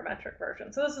non-parametric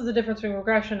version. So this is the difference between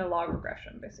regression and log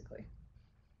regression, basically.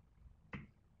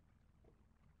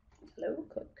 Hello,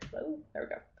 click, hello, there we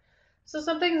go. So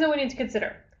some things that we need to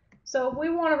consider. So we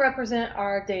want to represent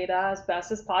our data as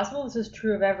best as possible. This is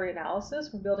true of every analysis.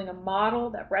 We're building a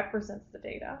model that represents the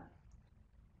data.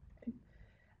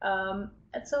 And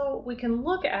so we can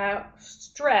look at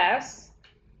stress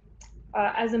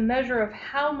as a measure of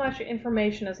how much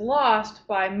information is lost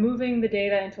by moving the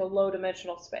data into a low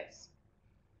dimensional space.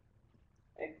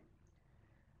 Okay.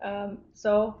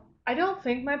 So I don't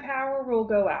think my power will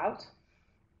go out,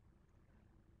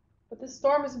 but this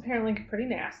storm is apparently pretty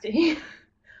nasty.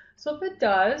 So if it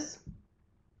does,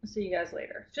 I'll see you guys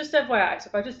later. Just FYI, so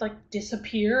if I just like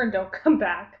disappear and don't come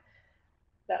back,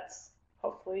 that's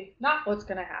hopefully not what's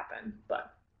going to happen,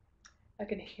 but I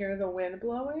can hear the wind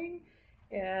blowing.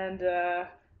 And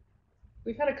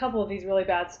we've had a couple of these really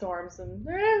bad storms, and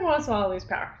every once in a while I lose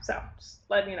power. So just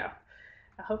letting you know.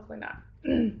 Hopefully not.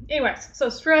 Anyways, so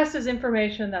stress is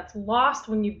information that's lost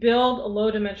when you build a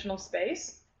low-dimensional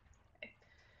space.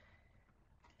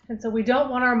 And so we don't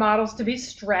want our models to be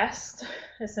stressed,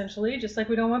 essentially, just like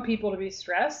we don't want people to be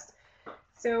stressed.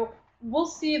 So we'll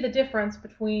see the difference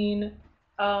between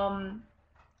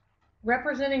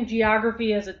representing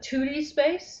geography as a 2D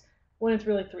space when it's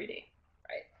really 3D.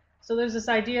 So there's this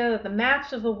idea that the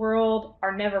maps of the world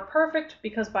are never perfect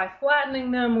because by flattening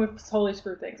them, we've totally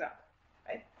screwed things up,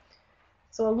 right?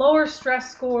 So a lower stress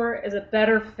score is a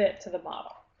better fit to the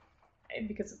model, okay,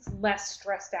 because it's less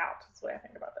stressed out. That's the way I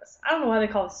think about this. I don't know why they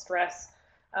call it stress.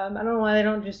 I don't know why they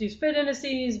don't just use fit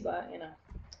indices, but you know,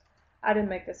 I didn't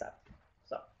make this up.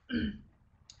 So,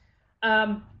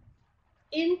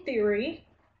 in theory,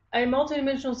 a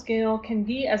multidimensional scale can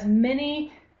be as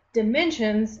many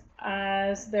dimensions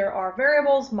as there are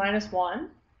variables minus 1,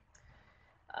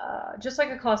 just like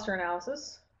a cluster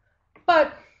analysis.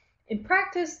 But in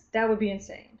practice, that would be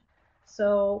insane.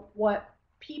 So what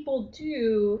people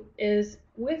do is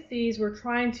with these, we're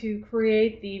trying to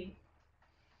create the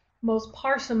most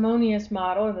parsimonious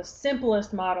model, or the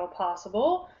simplest model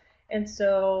possible. And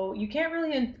so you can't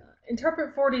really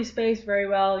interpret 4D space very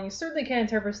well, and you certainly can't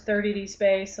interpret 30D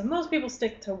space, so most people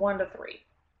stick to 1 to 3.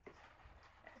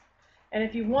 And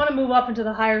if you want to move up into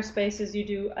the higher spaces, you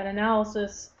do an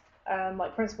analysis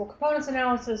like principal components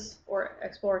analysis or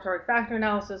exploratory factor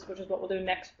analysis, which is what we'll do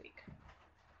next week.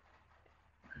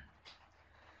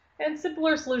 And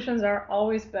simpler solutions are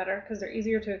always better because they're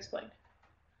easier to explain.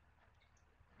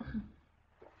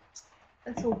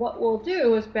 And so what we'll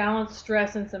do is balance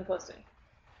stress and simplicity.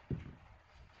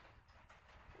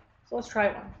 So let's try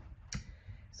one.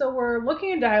 So we're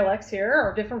looking at dialects here,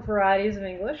 or different varieties of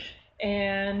English,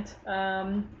 and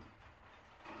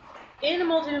in a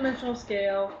multidimensional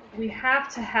scale, we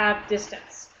have to have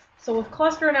distance. So with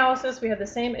cluster analysis, we had the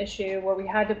same issue where we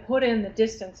had to put in the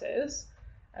distances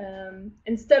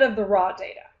instead of the raw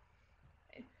data.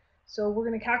 Okay. So we're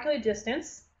going to calculate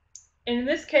distance. In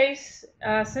this case,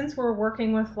 since we're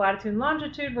working with latitude and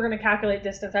longitude, we're going to calculate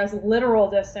distance as literal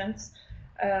distance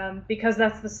because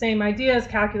that's the same idea as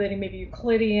calculating maybe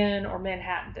Euclidean or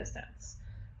Manhattan distance.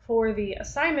 For the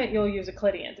assignment, you'll use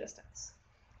Euclidean distance.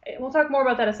 We'll talk more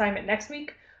about that assignment next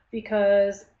week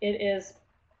because it is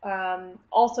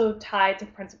also tied to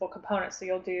principal components. So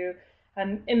you'll do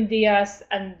an MDS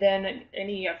and then an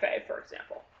EFA, for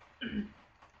example.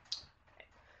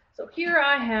 So here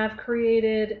I have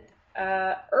created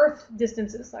Earth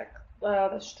distances, like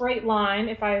the straight line.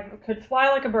 If I could fly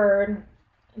like a bird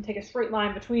and take a straight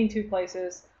line between two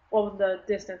places, what would the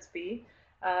distance be?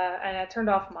 And I turned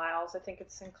off miles. I think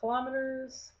it's in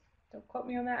kilometers. Don't quote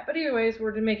me on that. But anyways,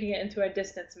 we're making it into a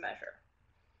distance measure.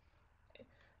 Okay.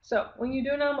 So when you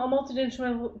do a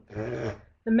multidimensional,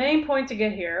 the main point to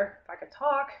get here, if I could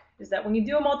talk, is that when you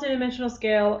do a multidimensional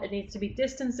scale, it needs to be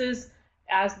distances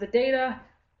as the data,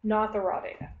 not the raw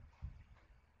data.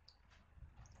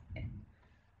 Okay.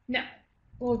 Now,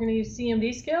 we're going to use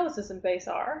CMD scale. This is in base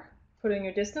R. Put in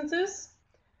your distances.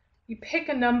 You pick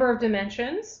a number of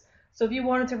dimensions. So if you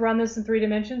wanted to run this in 3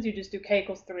 dimensions, you just do k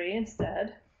equals 3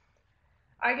 instead.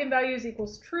 Eigenvalues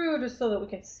equals true, just so that we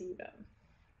can see them.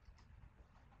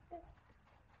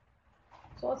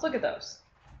 So let's look at those.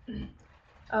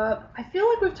 I feel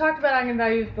like we've talked about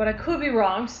eigenvalues, but I could be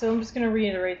wrong, so I'm just going to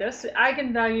reiterate this.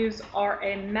 Eigenvalues are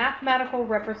a mathematical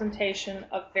representation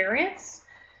of variance.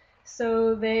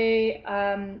 So they're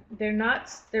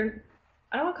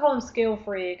I don't want to call them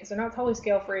scale-free because they're not totally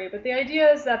scale-free, but the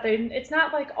idea is that it's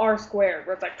not like R squared,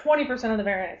 where it's like 20% of the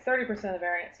variance, 30% of the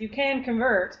variance. You can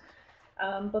convert,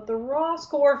 but the raw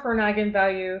score for an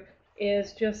eigenvalue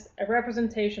is just a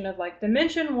representation of like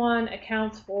dimension 1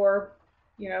 accounts for,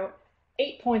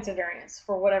 8 points of variance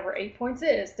for whatever 8 points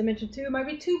is. Dimension 2 might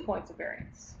be 2 points of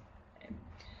variance. Okay.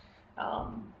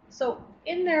 So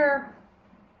in their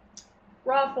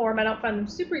raw form, I don't find them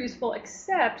super useful,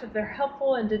 except that they're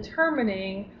helpful in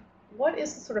determining what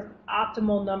is the sort of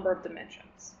optimal number of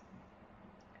dimensions.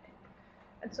 Okay.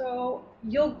 And so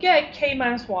you'll get k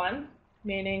minus 1,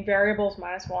 meaning variables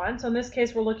minus 1. So in this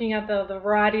case, we're looking at the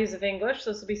varieties of English.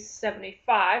 So this will be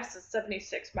 75, so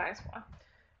 76 minus 1.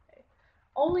 Okay.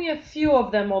 Only a few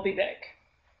of them will be big,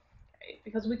 okay,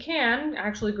 because we can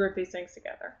actually group these things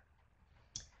together.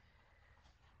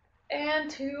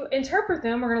 And to interpret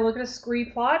them, we're going to look at a scree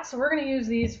plot. So we're going to use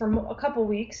these for a couple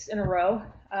weeks in a row.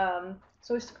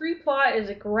 So a scree plot is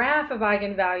a graph of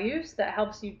eigenvalues that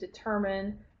helps you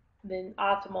determine the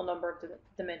optimal number of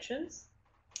dimensions.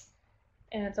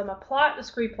 And so I'm going to plot the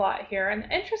scree plot here. And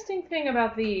the interesting thing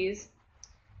about these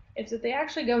is that they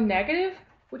actually go negative,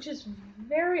 which is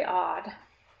very odd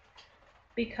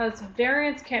because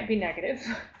variance can't be negative.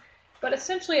 But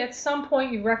essentially, at some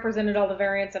point, you represented all the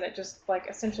variance, and it just, like,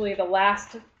 essentially the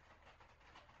last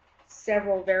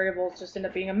several variables just end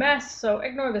up being a mess. So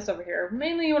ignore this over here.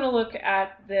 Mainly, you want to look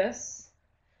at this.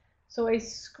 So a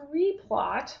scree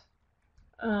plot,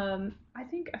 I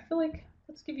feel like,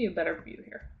 let's give you a better view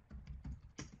here.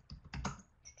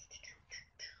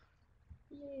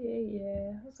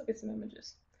 Yeah. Let's look at some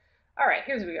images. All right,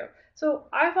 here's we go. So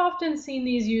I've often seen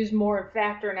these used more in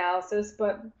factor analysis,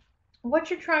 but what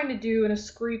you're trying to do in a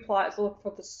scree plot is look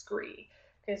for the scree.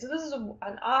 Okay, so this is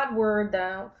an odd word that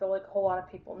I don't feel like a whole lot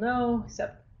of people know,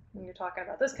 except when you're talking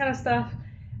about this kind of stuff.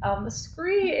 The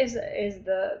scree is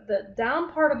the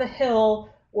down part of the hill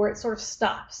where it sort of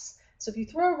stops. So if you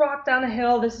throw a rock down a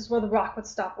hill, this is where the rock would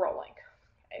stop rolling.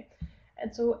 Okay?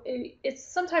 And so it's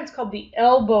sometimes called the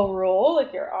elbow rule,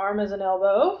 like your arm is an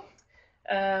elbow,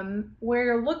 where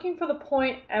you're looking for the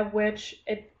point at which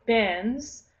it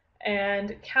bends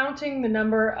and counting the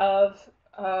number of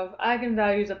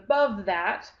eigenvalues above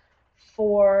that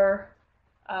for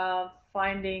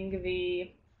finding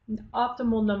the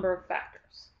optimal number of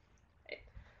factors. Okay.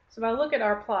 So if I look at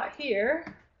our plot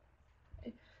here,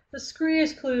 the scree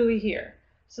is clearly here.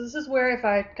 So this is where if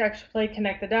I actually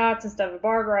connect the dots instead of a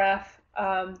bar graph,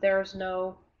 there's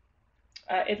no,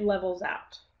 it levels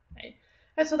out. Okay.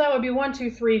 And so that would be 1,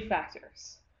 2, 3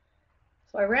 factors.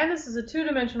 So I ran this as a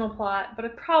 2-dimensional plot, but I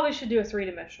probably should do a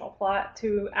 3-dimensional plot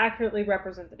to accurately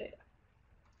represent the data.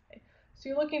 Okay. So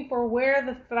you're looking for where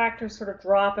the factors sort of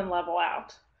drop and level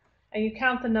out, and you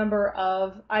count the number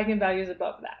of eigenvalues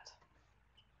above that.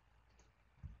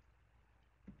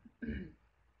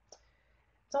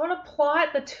 So I want to plot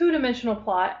the 2-dimensional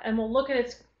plot, and we'll look at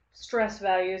its stress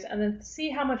values and then see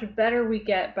how much better we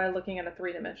get by looking at a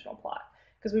 3-dimensional plot.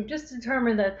 Because we've just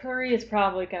determined that 3 is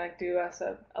probably going to do us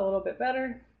a little bit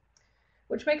better,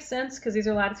 which makes sense because these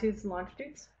are latitudes and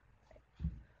longitudes.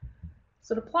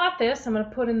 So to plot this, I'm going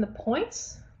to put in the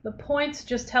points. The points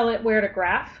just tell it where to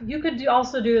graph. You could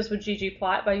also do this with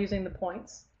ggplot by using the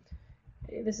points.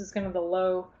 Okay, this is kind of the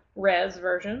low res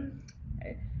version.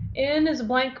 Okay. N is a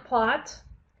blank plot.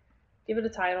 Give it a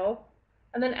title.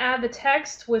 And then add the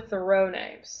text with the row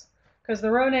names, because the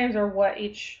row names are what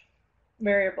each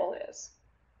variable is.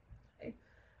 Okay.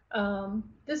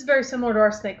 This is very similar to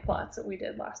our snake plots that we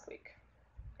did last week,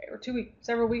 okay, or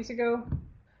several weeks ago.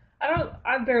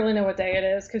 I barely know what day it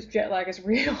is because jet lag is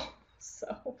real.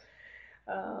 So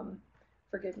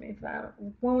forgive me for that.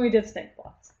 When we did snake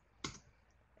plots.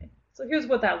 Okay. So here's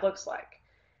what that looks like.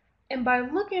 And by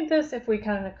looking at this, if we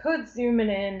kind of could zoom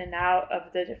in and out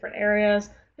of the different areas,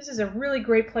 this is a really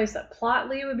great place that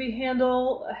Plotly would be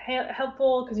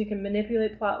helpful because you can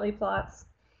manipulate Plotly plots.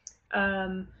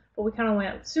 But we kind of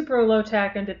went super low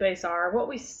tech into base R. What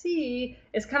we see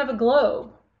is kind of a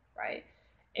globe, right?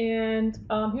 And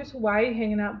here's Hawaii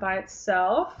hanging out by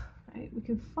itself. Right? We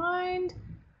can find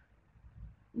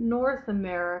North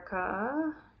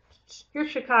America. Here's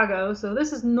Chicago, so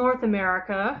this is North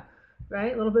America,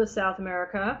 right? A little bit of South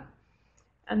America.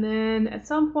 And then at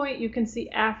some point you can see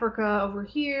Africa over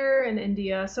here and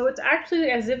India. So it's actually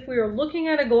as if we were looking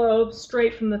at a globe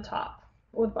straight from the top,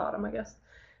 or the bottom, I guess.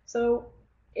 So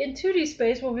in 2D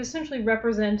space, what we've essentially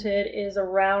represented is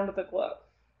around the globe.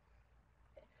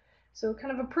 So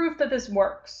kind of a proof that this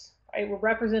works, right? We're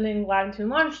representing latitude and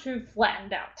longitude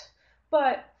flattened out,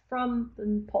 but from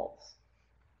the poles.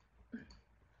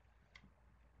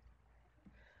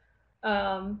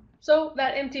 So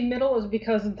that empty middle is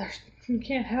because you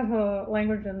can't have a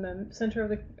language in the center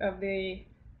of the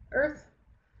Earth.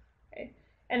 Okay.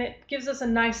 And it gives us a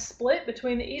nice split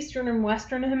between the eastern and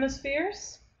western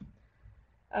hemispheres.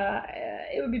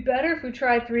 It would be better if we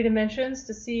tried 3 dimensions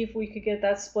to see if we could get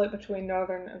that split between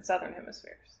northern and southern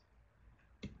hemispheres.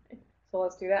 Okay. So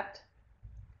let's do that.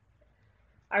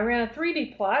 I ran a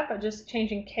 3D plot by just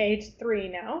changing K to 3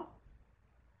 now.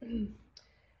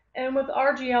 And with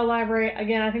RGL library,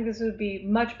 again, I think this would be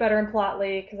much better in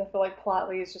Plotly because I feel like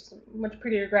Plotly is just a much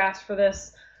prettier graph for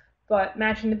this. But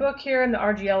matching the book here in the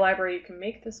RGL library, you can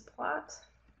make this plot.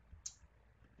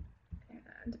 And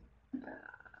I'm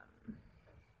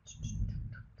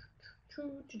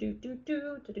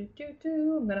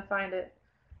going to find it.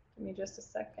 Give me just a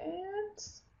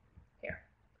second. Here.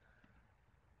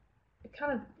 It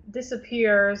kind of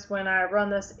disappears when I run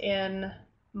this in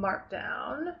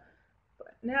Markdown.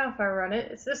 Now if I run it,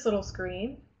 it's this little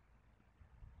screen.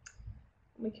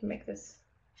 We can make this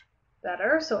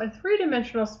better. So in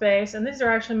 3-dimensional space, and these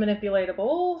are actually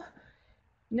manipulatable,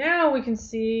 now we can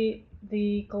see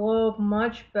the globe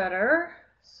much better.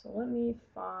 So let me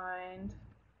find,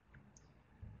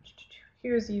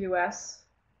 here's the US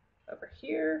over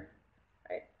here,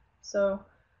 right? So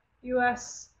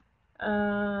US,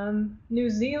 New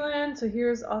Zealand, so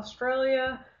here's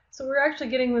Australia. So we're actually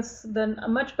getting a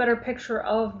much better picture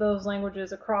of those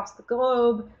languages across the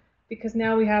globe because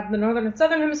now we have the northern and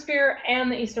southern hemisphere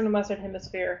and the eastern and western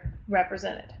hemisphere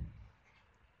represented.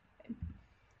 Okay.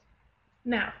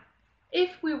 Now,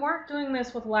 if we weren't doing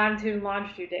this with latitude and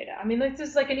longitude data, I mean, this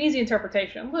is like an easy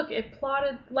interpretation. Look, it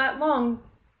plotted lat long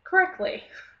correctly,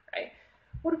 right?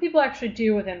 What do people actually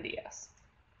do with MDS?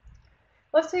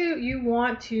 let's say you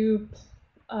want to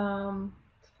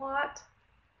plot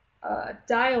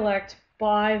dialect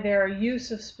by their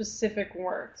use of specific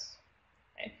words.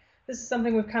 Okay. This is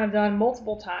something we've kind of done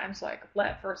multiple times, like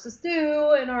let versus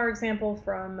do in our example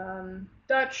from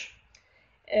Dutch.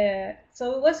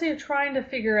 So let's say you're trying to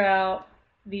figure out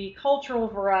the cultural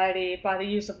variety by the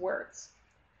use of words.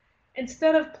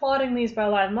 Instead of plotting these by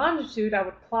latitude and longitude, I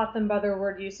would plot them by their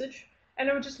word usage, and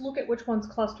I would just look at which ones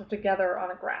cluster together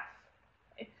on a graph.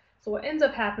 Okay. So what ends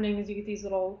up happening is you get these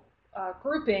little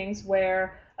groupings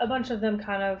where a bunch of them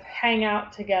kind of hang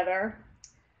out together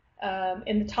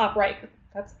in the top right.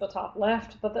 That's the top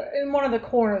left, but in one of the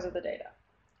corners of the data.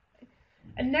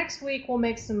 And next week we'll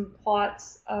make some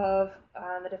plots of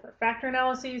the different factor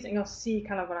analyses, and you'll see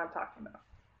kind of what I'm talking about.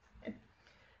 Okay.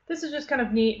 This is just kind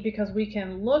of neat because we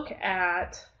can look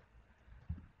at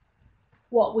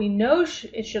what we know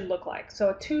it should look like. So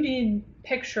a 2D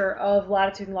picture of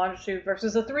latitude and longitude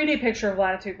versus a 3D picture of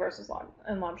latitude versus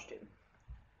longitude.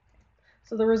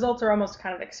 So the results are almost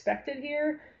kind of expected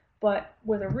here, but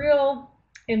with a real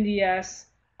MDS,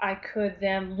 I could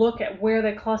then look at where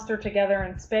they cluster together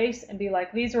in space and be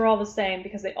like, these are all the same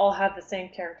because they all have the same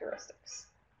characteristics.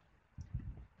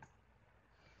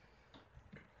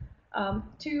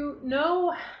 To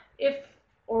know if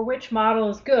or which model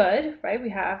is good, right, we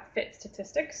have fit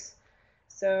statistics.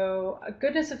 So a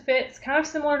goodness of fit is kind of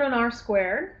similar to an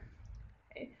R-squared.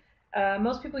 Okay.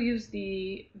 Most people use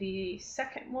the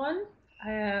second one.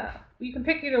 You can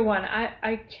pick either one.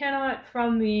 I cannot,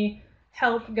 from the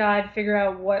help guide, figure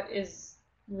out what is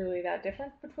really that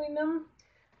different between them.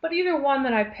 But either one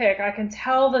that I pick, I can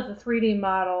tell that the 3D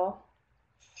model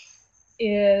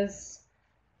is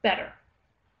better.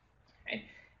 Okay?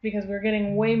 Because we're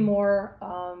getting way more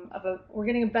we're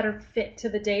getting a better fit to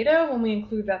the data when we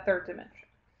include that third dimension.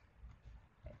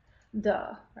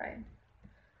 Duh, right?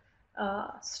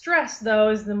 Stress, though,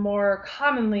 is the more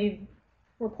commonly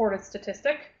reported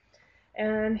statistic.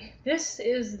 And this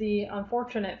is the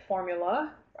unfortunate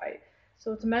formula, right?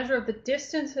 So it's a measure of the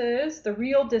distances, the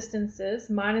real distances,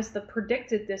 minus the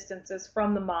predicted distances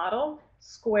from the model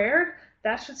squared.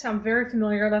 That should sound very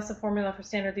familiar. That's the formula for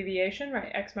standard deviation,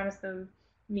 right? X minus the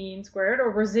mean squared,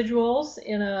 or residuals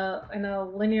in a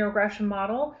linear regression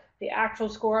model, the actual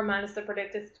score minus the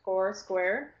predicted score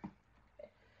squared,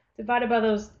 divided by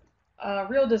those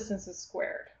real distances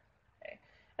squared. Okay.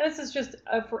 And this is just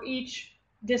for each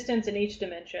distance in each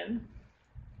dimension.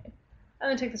 Okay. And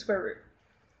then take the square root.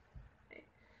 Okay.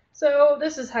 So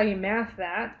this is how you math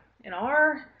that. In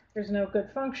R, there's no good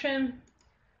function.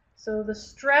 So the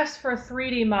stress for a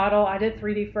 3D model, I did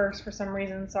 3D first for some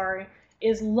reason, sorry,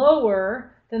 is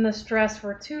lower than the stress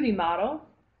for a 2D model,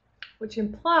 which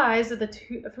implies that the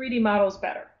 3D model is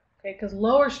better, okay? Because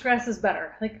lower stress is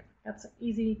better. I think that's an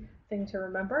easy thing to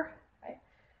remember, right?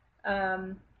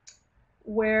 And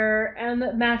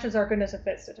that matches our goodness of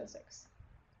fit statistics.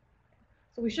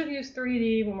 So we should use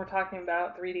 3D when we're talking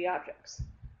about 3D objects.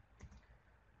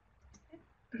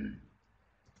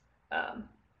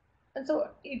 And so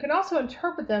you can also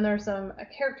interpret them. There's some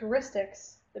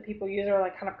characteristics that people use, or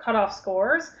like kind of cutoff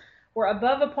scores, where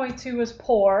above a 0.2 is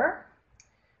poor,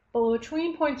 below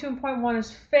between 0.2 and 0.1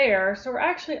 is fair. So we're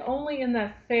actually only in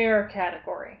that fair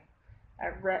category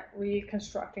at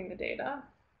reconstructing the data.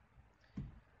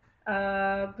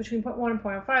 Between 0.1 and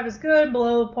 0.05 is good,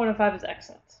 below 0.05 is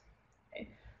excellent. Okay.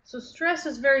 So stress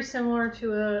is very similar to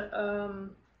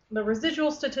the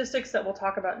residual statistics that we'll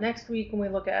talk about next week when we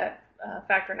look at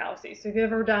factor analyses. So if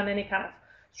you've ever done any kind of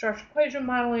structural equation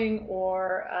modeling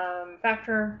or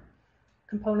factor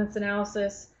components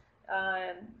analysis,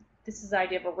 this is the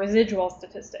idea of a residual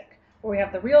statistic, where we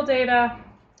have the real data,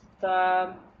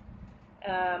 the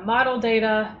model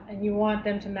data, and you want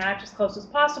them to match as close as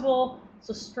possible.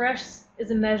 So stress is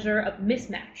a measure of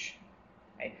mismatch.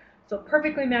 Right? So a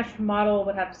perfectly matched model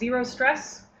would have zero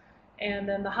stress, and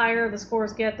then the higher the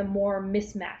scores get, the more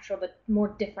mismatch, or the more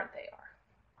different they are.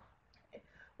 Okay?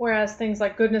 Whereas things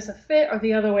like goodness of fit are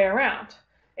the other way around.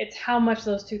 It's how much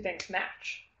those two things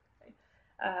match.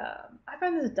 I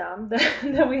find this dumb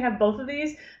that we have both of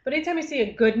these, but anytime you see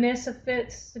a goodness of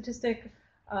fit statistic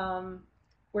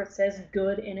where it says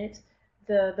good in it,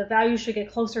 the value should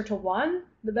get closer to 1,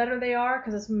 the better they are,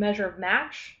 because it's a measure of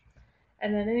match.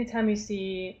 And then anytime you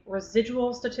see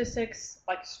residual statistics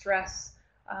like stress,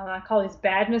 I call these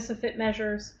badness of fit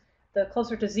measures, the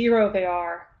closer to 0 they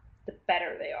are, the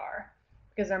better they are,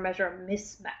 because they're a measure of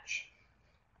mismatch.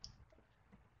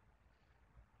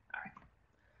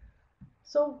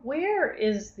 So where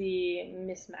is the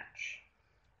mismatch?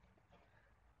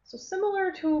 So similar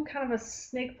to kind of a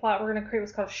snake plot, we're going to create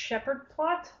what's called a shepherd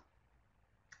plot.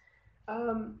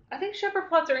 I think shepherd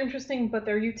plots are interesting, but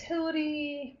their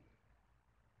utility,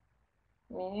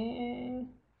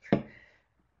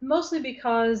 mostly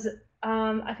because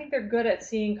I think they're good at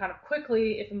seeing kind of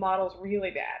quickly if the model's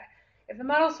really bad. If the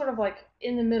model's sort of like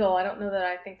in the middle, I don't know that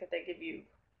I think that they give you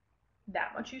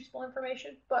that much useful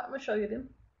information, but I'm going to show you them.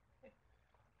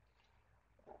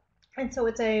 And so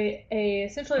it's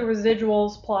essentially a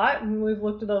residuals plot, and we've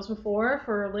looked at those before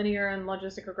for linear and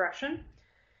logistic regression.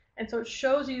 And so it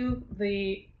shows you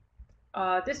the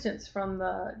distance from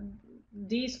the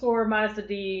D score minus the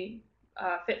D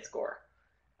fit score.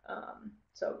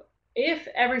 So if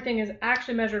everything is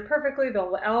actually measured perfectly,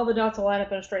 all the dots will line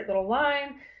up in a straight little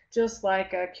line, just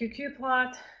like a QQ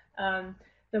plot.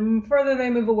 The further they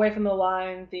move away from the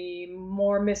line, the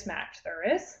more mismatch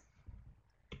there is.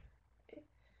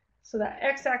 So that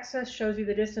x-axis shows you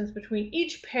the distance between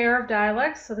each pair of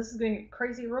dialects. So this is going to get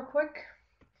crazy real quick.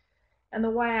 And the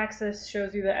y-axis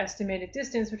shows you the estimated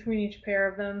distance between each pair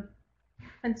of them.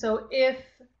 And so if,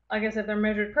 like I said, they're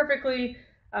measured perfectly,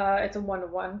 it's a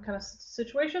one-to-one kind of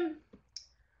situation.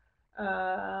 I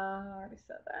already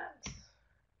said that.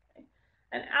 Okay.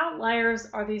 And outliers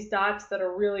are these dots that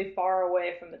are really far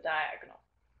away from the diagonal.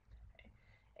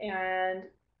 Okay. And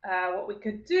what we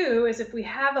could do is if we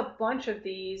have a bunch of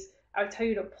these, I would tell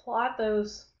you to plot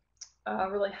those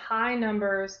really high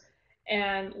numbers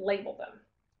and label them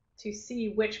to see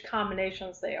which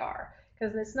combinations they are.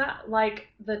 Because it's not like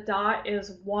the dot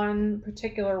is one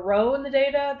particular row in the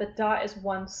data, the dot is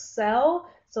one cell.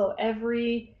 So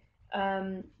every,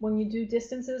 when you do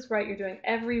distances, right, you're doing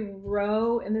every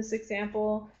row in this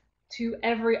example to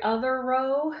every other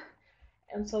row.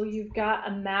 And so you've got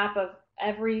a map of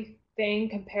everything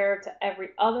compared to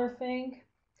every other thing.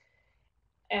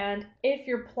 And if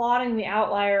you're plotting the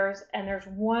outliers and there's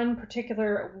one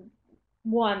particular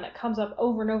one that comes up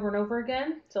over and over and over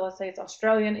again, so let's say it's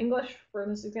Australian English for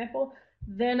this example,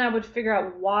 then I would figure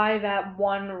out why that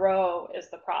one row is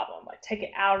the problem. Like take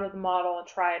it out of the model and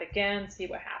try it again, see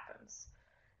what happens.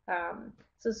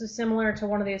 So this is similar to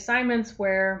one of the assignments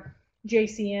where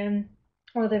JCN,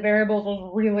 one of the variables,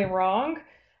 was really wrong.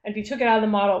 And if you took it out of the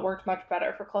model, it worked much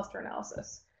better for cluster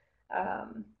analysis.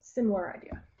 Similar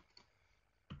idea.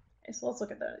 Okay, so let's look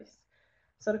at those.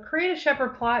 So to create a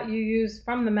shepherd plot, you use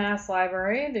from the mass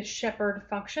library the shepherd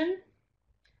function.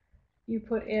 You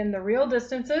put in the real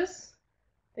distances,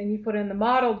 then you put in the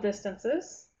modeled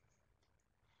distances,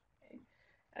 okay.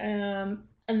 And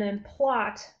then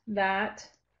plot that.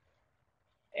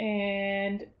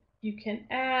 And you can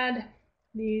add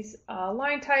these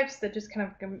line types that just kind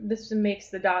of, this makes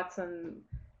the dots and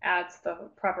adds the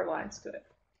proper lines to it.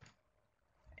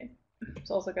 Okay.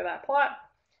 So let's look at that plot.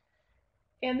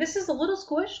 And this is a little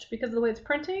squished because of the way it's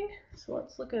printing. So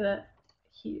let's look at it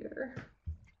here.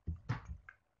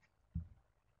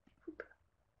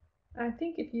 I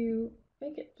think if you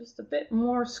make it just a bit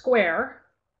more square,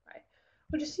 right,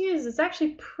 what you see is it's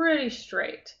actually pretty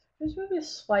straight. There's maybe a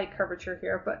slight curvature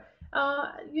here, but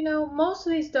you know, most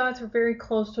of these dots are very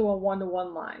close to a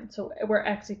one-to-one line, so where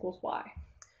x equals y,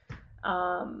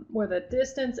 where the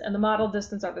distance and the model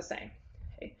distance are the same.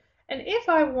 And if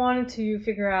I wanted to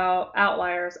figure out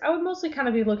outliers, I would mostly kind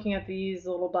of be looking at these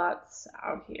little dots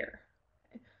out here.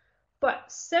 But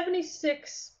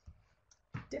 76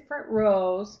 different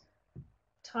rows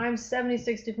times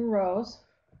 76 different rows,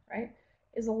 right,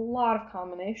 is a lot of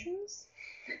combinations.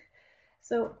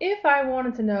 So if I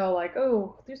wanted to know, like,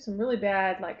 oh, there's some really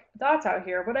bad like dots out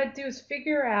here, what I'd do is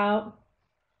figure out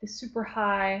the super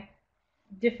high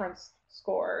difference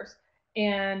scores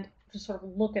and just sort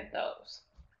of look at those.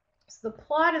 So the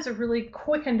plot is a really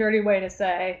quick and dirty way to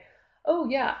say, oh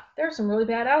yeah, there's some really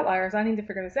bad outliers, I need to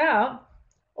figure this out.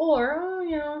 Or, oh,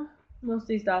 you know, most of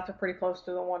these dots are pretty close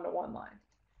to the one-to-one line.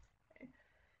 Okay.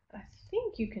 I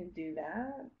think you can do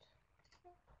that.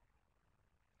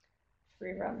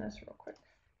 Let's rerun this real quick.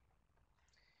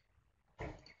 I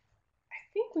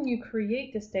think when you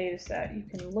create this data set, you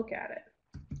can look at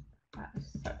it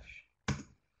as such.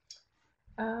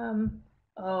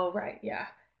 Oh, right, yeah.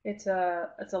 It's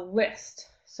a list,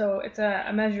 so it's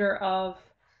a measure of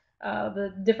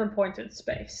the different points in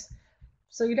space.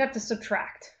 So you'd have to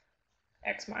subtract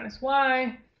x minus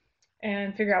y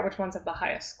and figure out which ones have the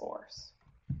highest scores.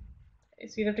 Okay,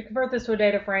 so you'd have to convert this to a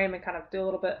data frame and kind of do a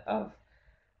little bit of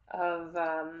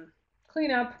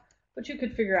cleanup, but you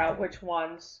could figure out which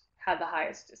ones had the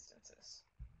highest distances.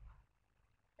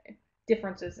 Okay.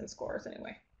 Differences in scores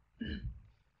anyway.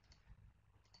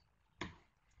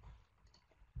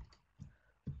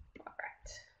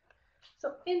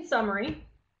 So in summary,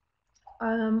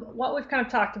 what we've kind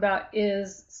of talked about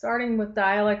is starting with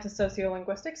dialect and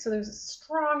sociolinguistics. So there's a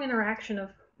strong interaction of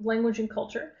language and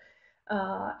culture.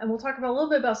 And we'll talk about a little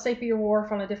bit about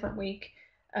Sapir-Whorf on a different week,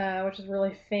 which is a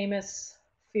really famous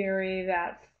theory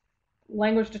that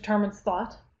language determines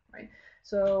thought, right?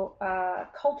 So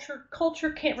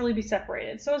culture can't really be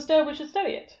separated. So instead, we should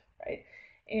study it, right?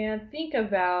 And think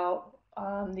about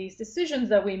these decisions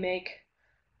that we make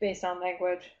based on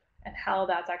language and how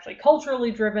that's actually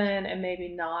culturally driven and maybe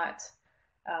not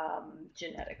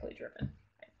genetically driven.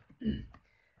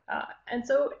 Right? And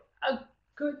so a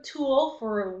good tool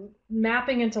for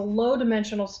mapping into low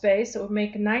dimensional space that would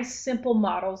make nice simple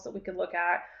models that we could look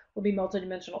at will be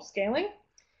multidimensional scaling.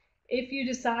 If you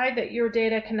decide that your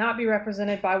data cannot be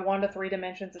represented by 1 to 3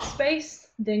 dimensions of space,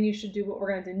 then you should do what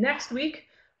we're going to do next week.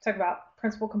 Talk about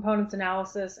principal components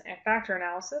analysis and factor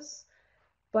analysis.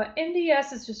 But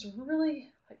MDS is just a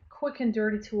really quick and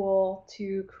dirty tool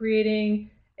to creating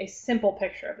a simple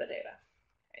picture of the data.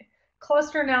 Okay.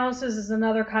 Cluster analysis is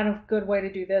another kind of good way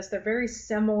to do this. They're very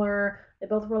similar. They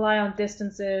both rely on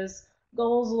distances.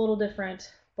 Goals a little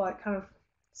different, but kind of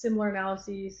similar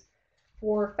analyses.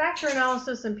 For factor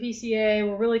analysis and PCA,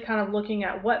 we're really kind of looking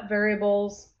at what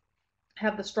variables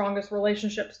have the strongest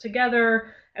relationships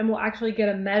together, and we'll actually get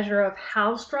a measure of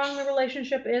how strong the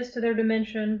relationship is to their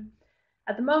dimension.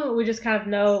 At the moment, we just kind of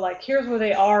know, like, here's where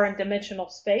they are in dimensional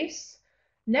space.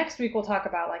 Next week, we'll talk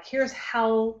about, like, here's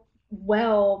how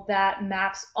well that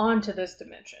maps onto this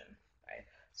dimension. Right?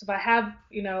 So if I have,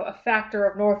 a factor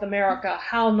of North America,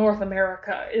 how North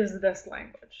America is this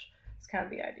language? It's kind of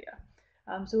the idea.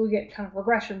 So we'll get kind of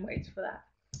regression weights for that.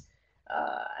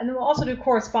 And then we'll also do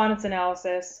correspondence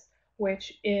analysis,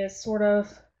 which is sort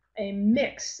of a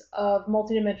mix of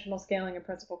multidimensional scaling and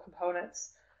principal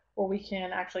components, where we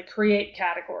can actually create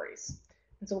categories.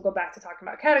 And so we'll go back to talking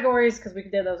about categories because we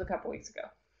did those a couple weeks ago,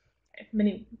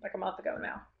 like a month ago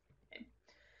now. Okay.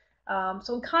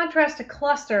 So in contrast to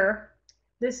cluster,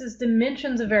 this is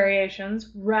dimensions of variations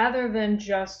rather than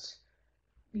just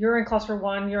you're in cluster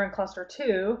 1, you're in cluster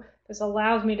 2. This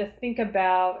allows me to think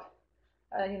about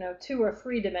 2 or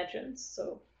 3 dimensions.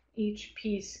 So each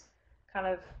piece kind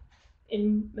of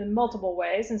in multiple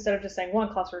ways instead of just saying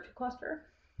 1 cluster, 2 cluster.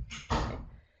 Okay.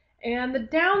 And the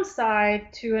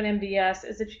downside to an MDS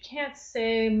is that you can't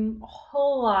say a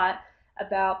whole lot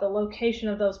about the location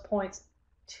of those points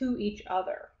to each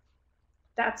other.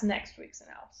 That's next week's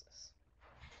analysis.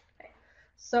 Okay.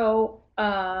 So,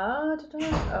 I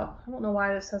don't know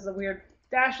why this has a weird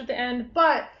dash at the end,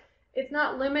 but it's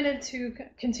not limited to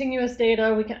continuous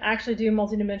data. We can actually do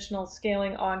multidimensional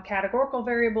scaling on categorical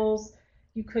variables.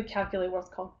 You could calculate what's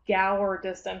called Gower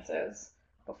distances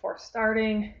before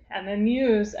starting, and then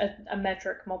use a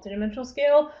metric multidimensional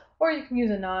scale, or you can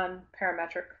use a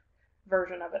non-parametric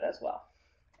version of it as well.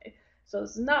 Okay. So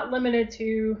it's not limited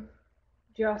to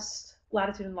just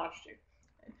latitude and longitude.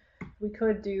 Okay. We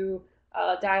could do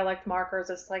dialect markers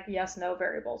as like yes/no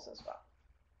variables as well.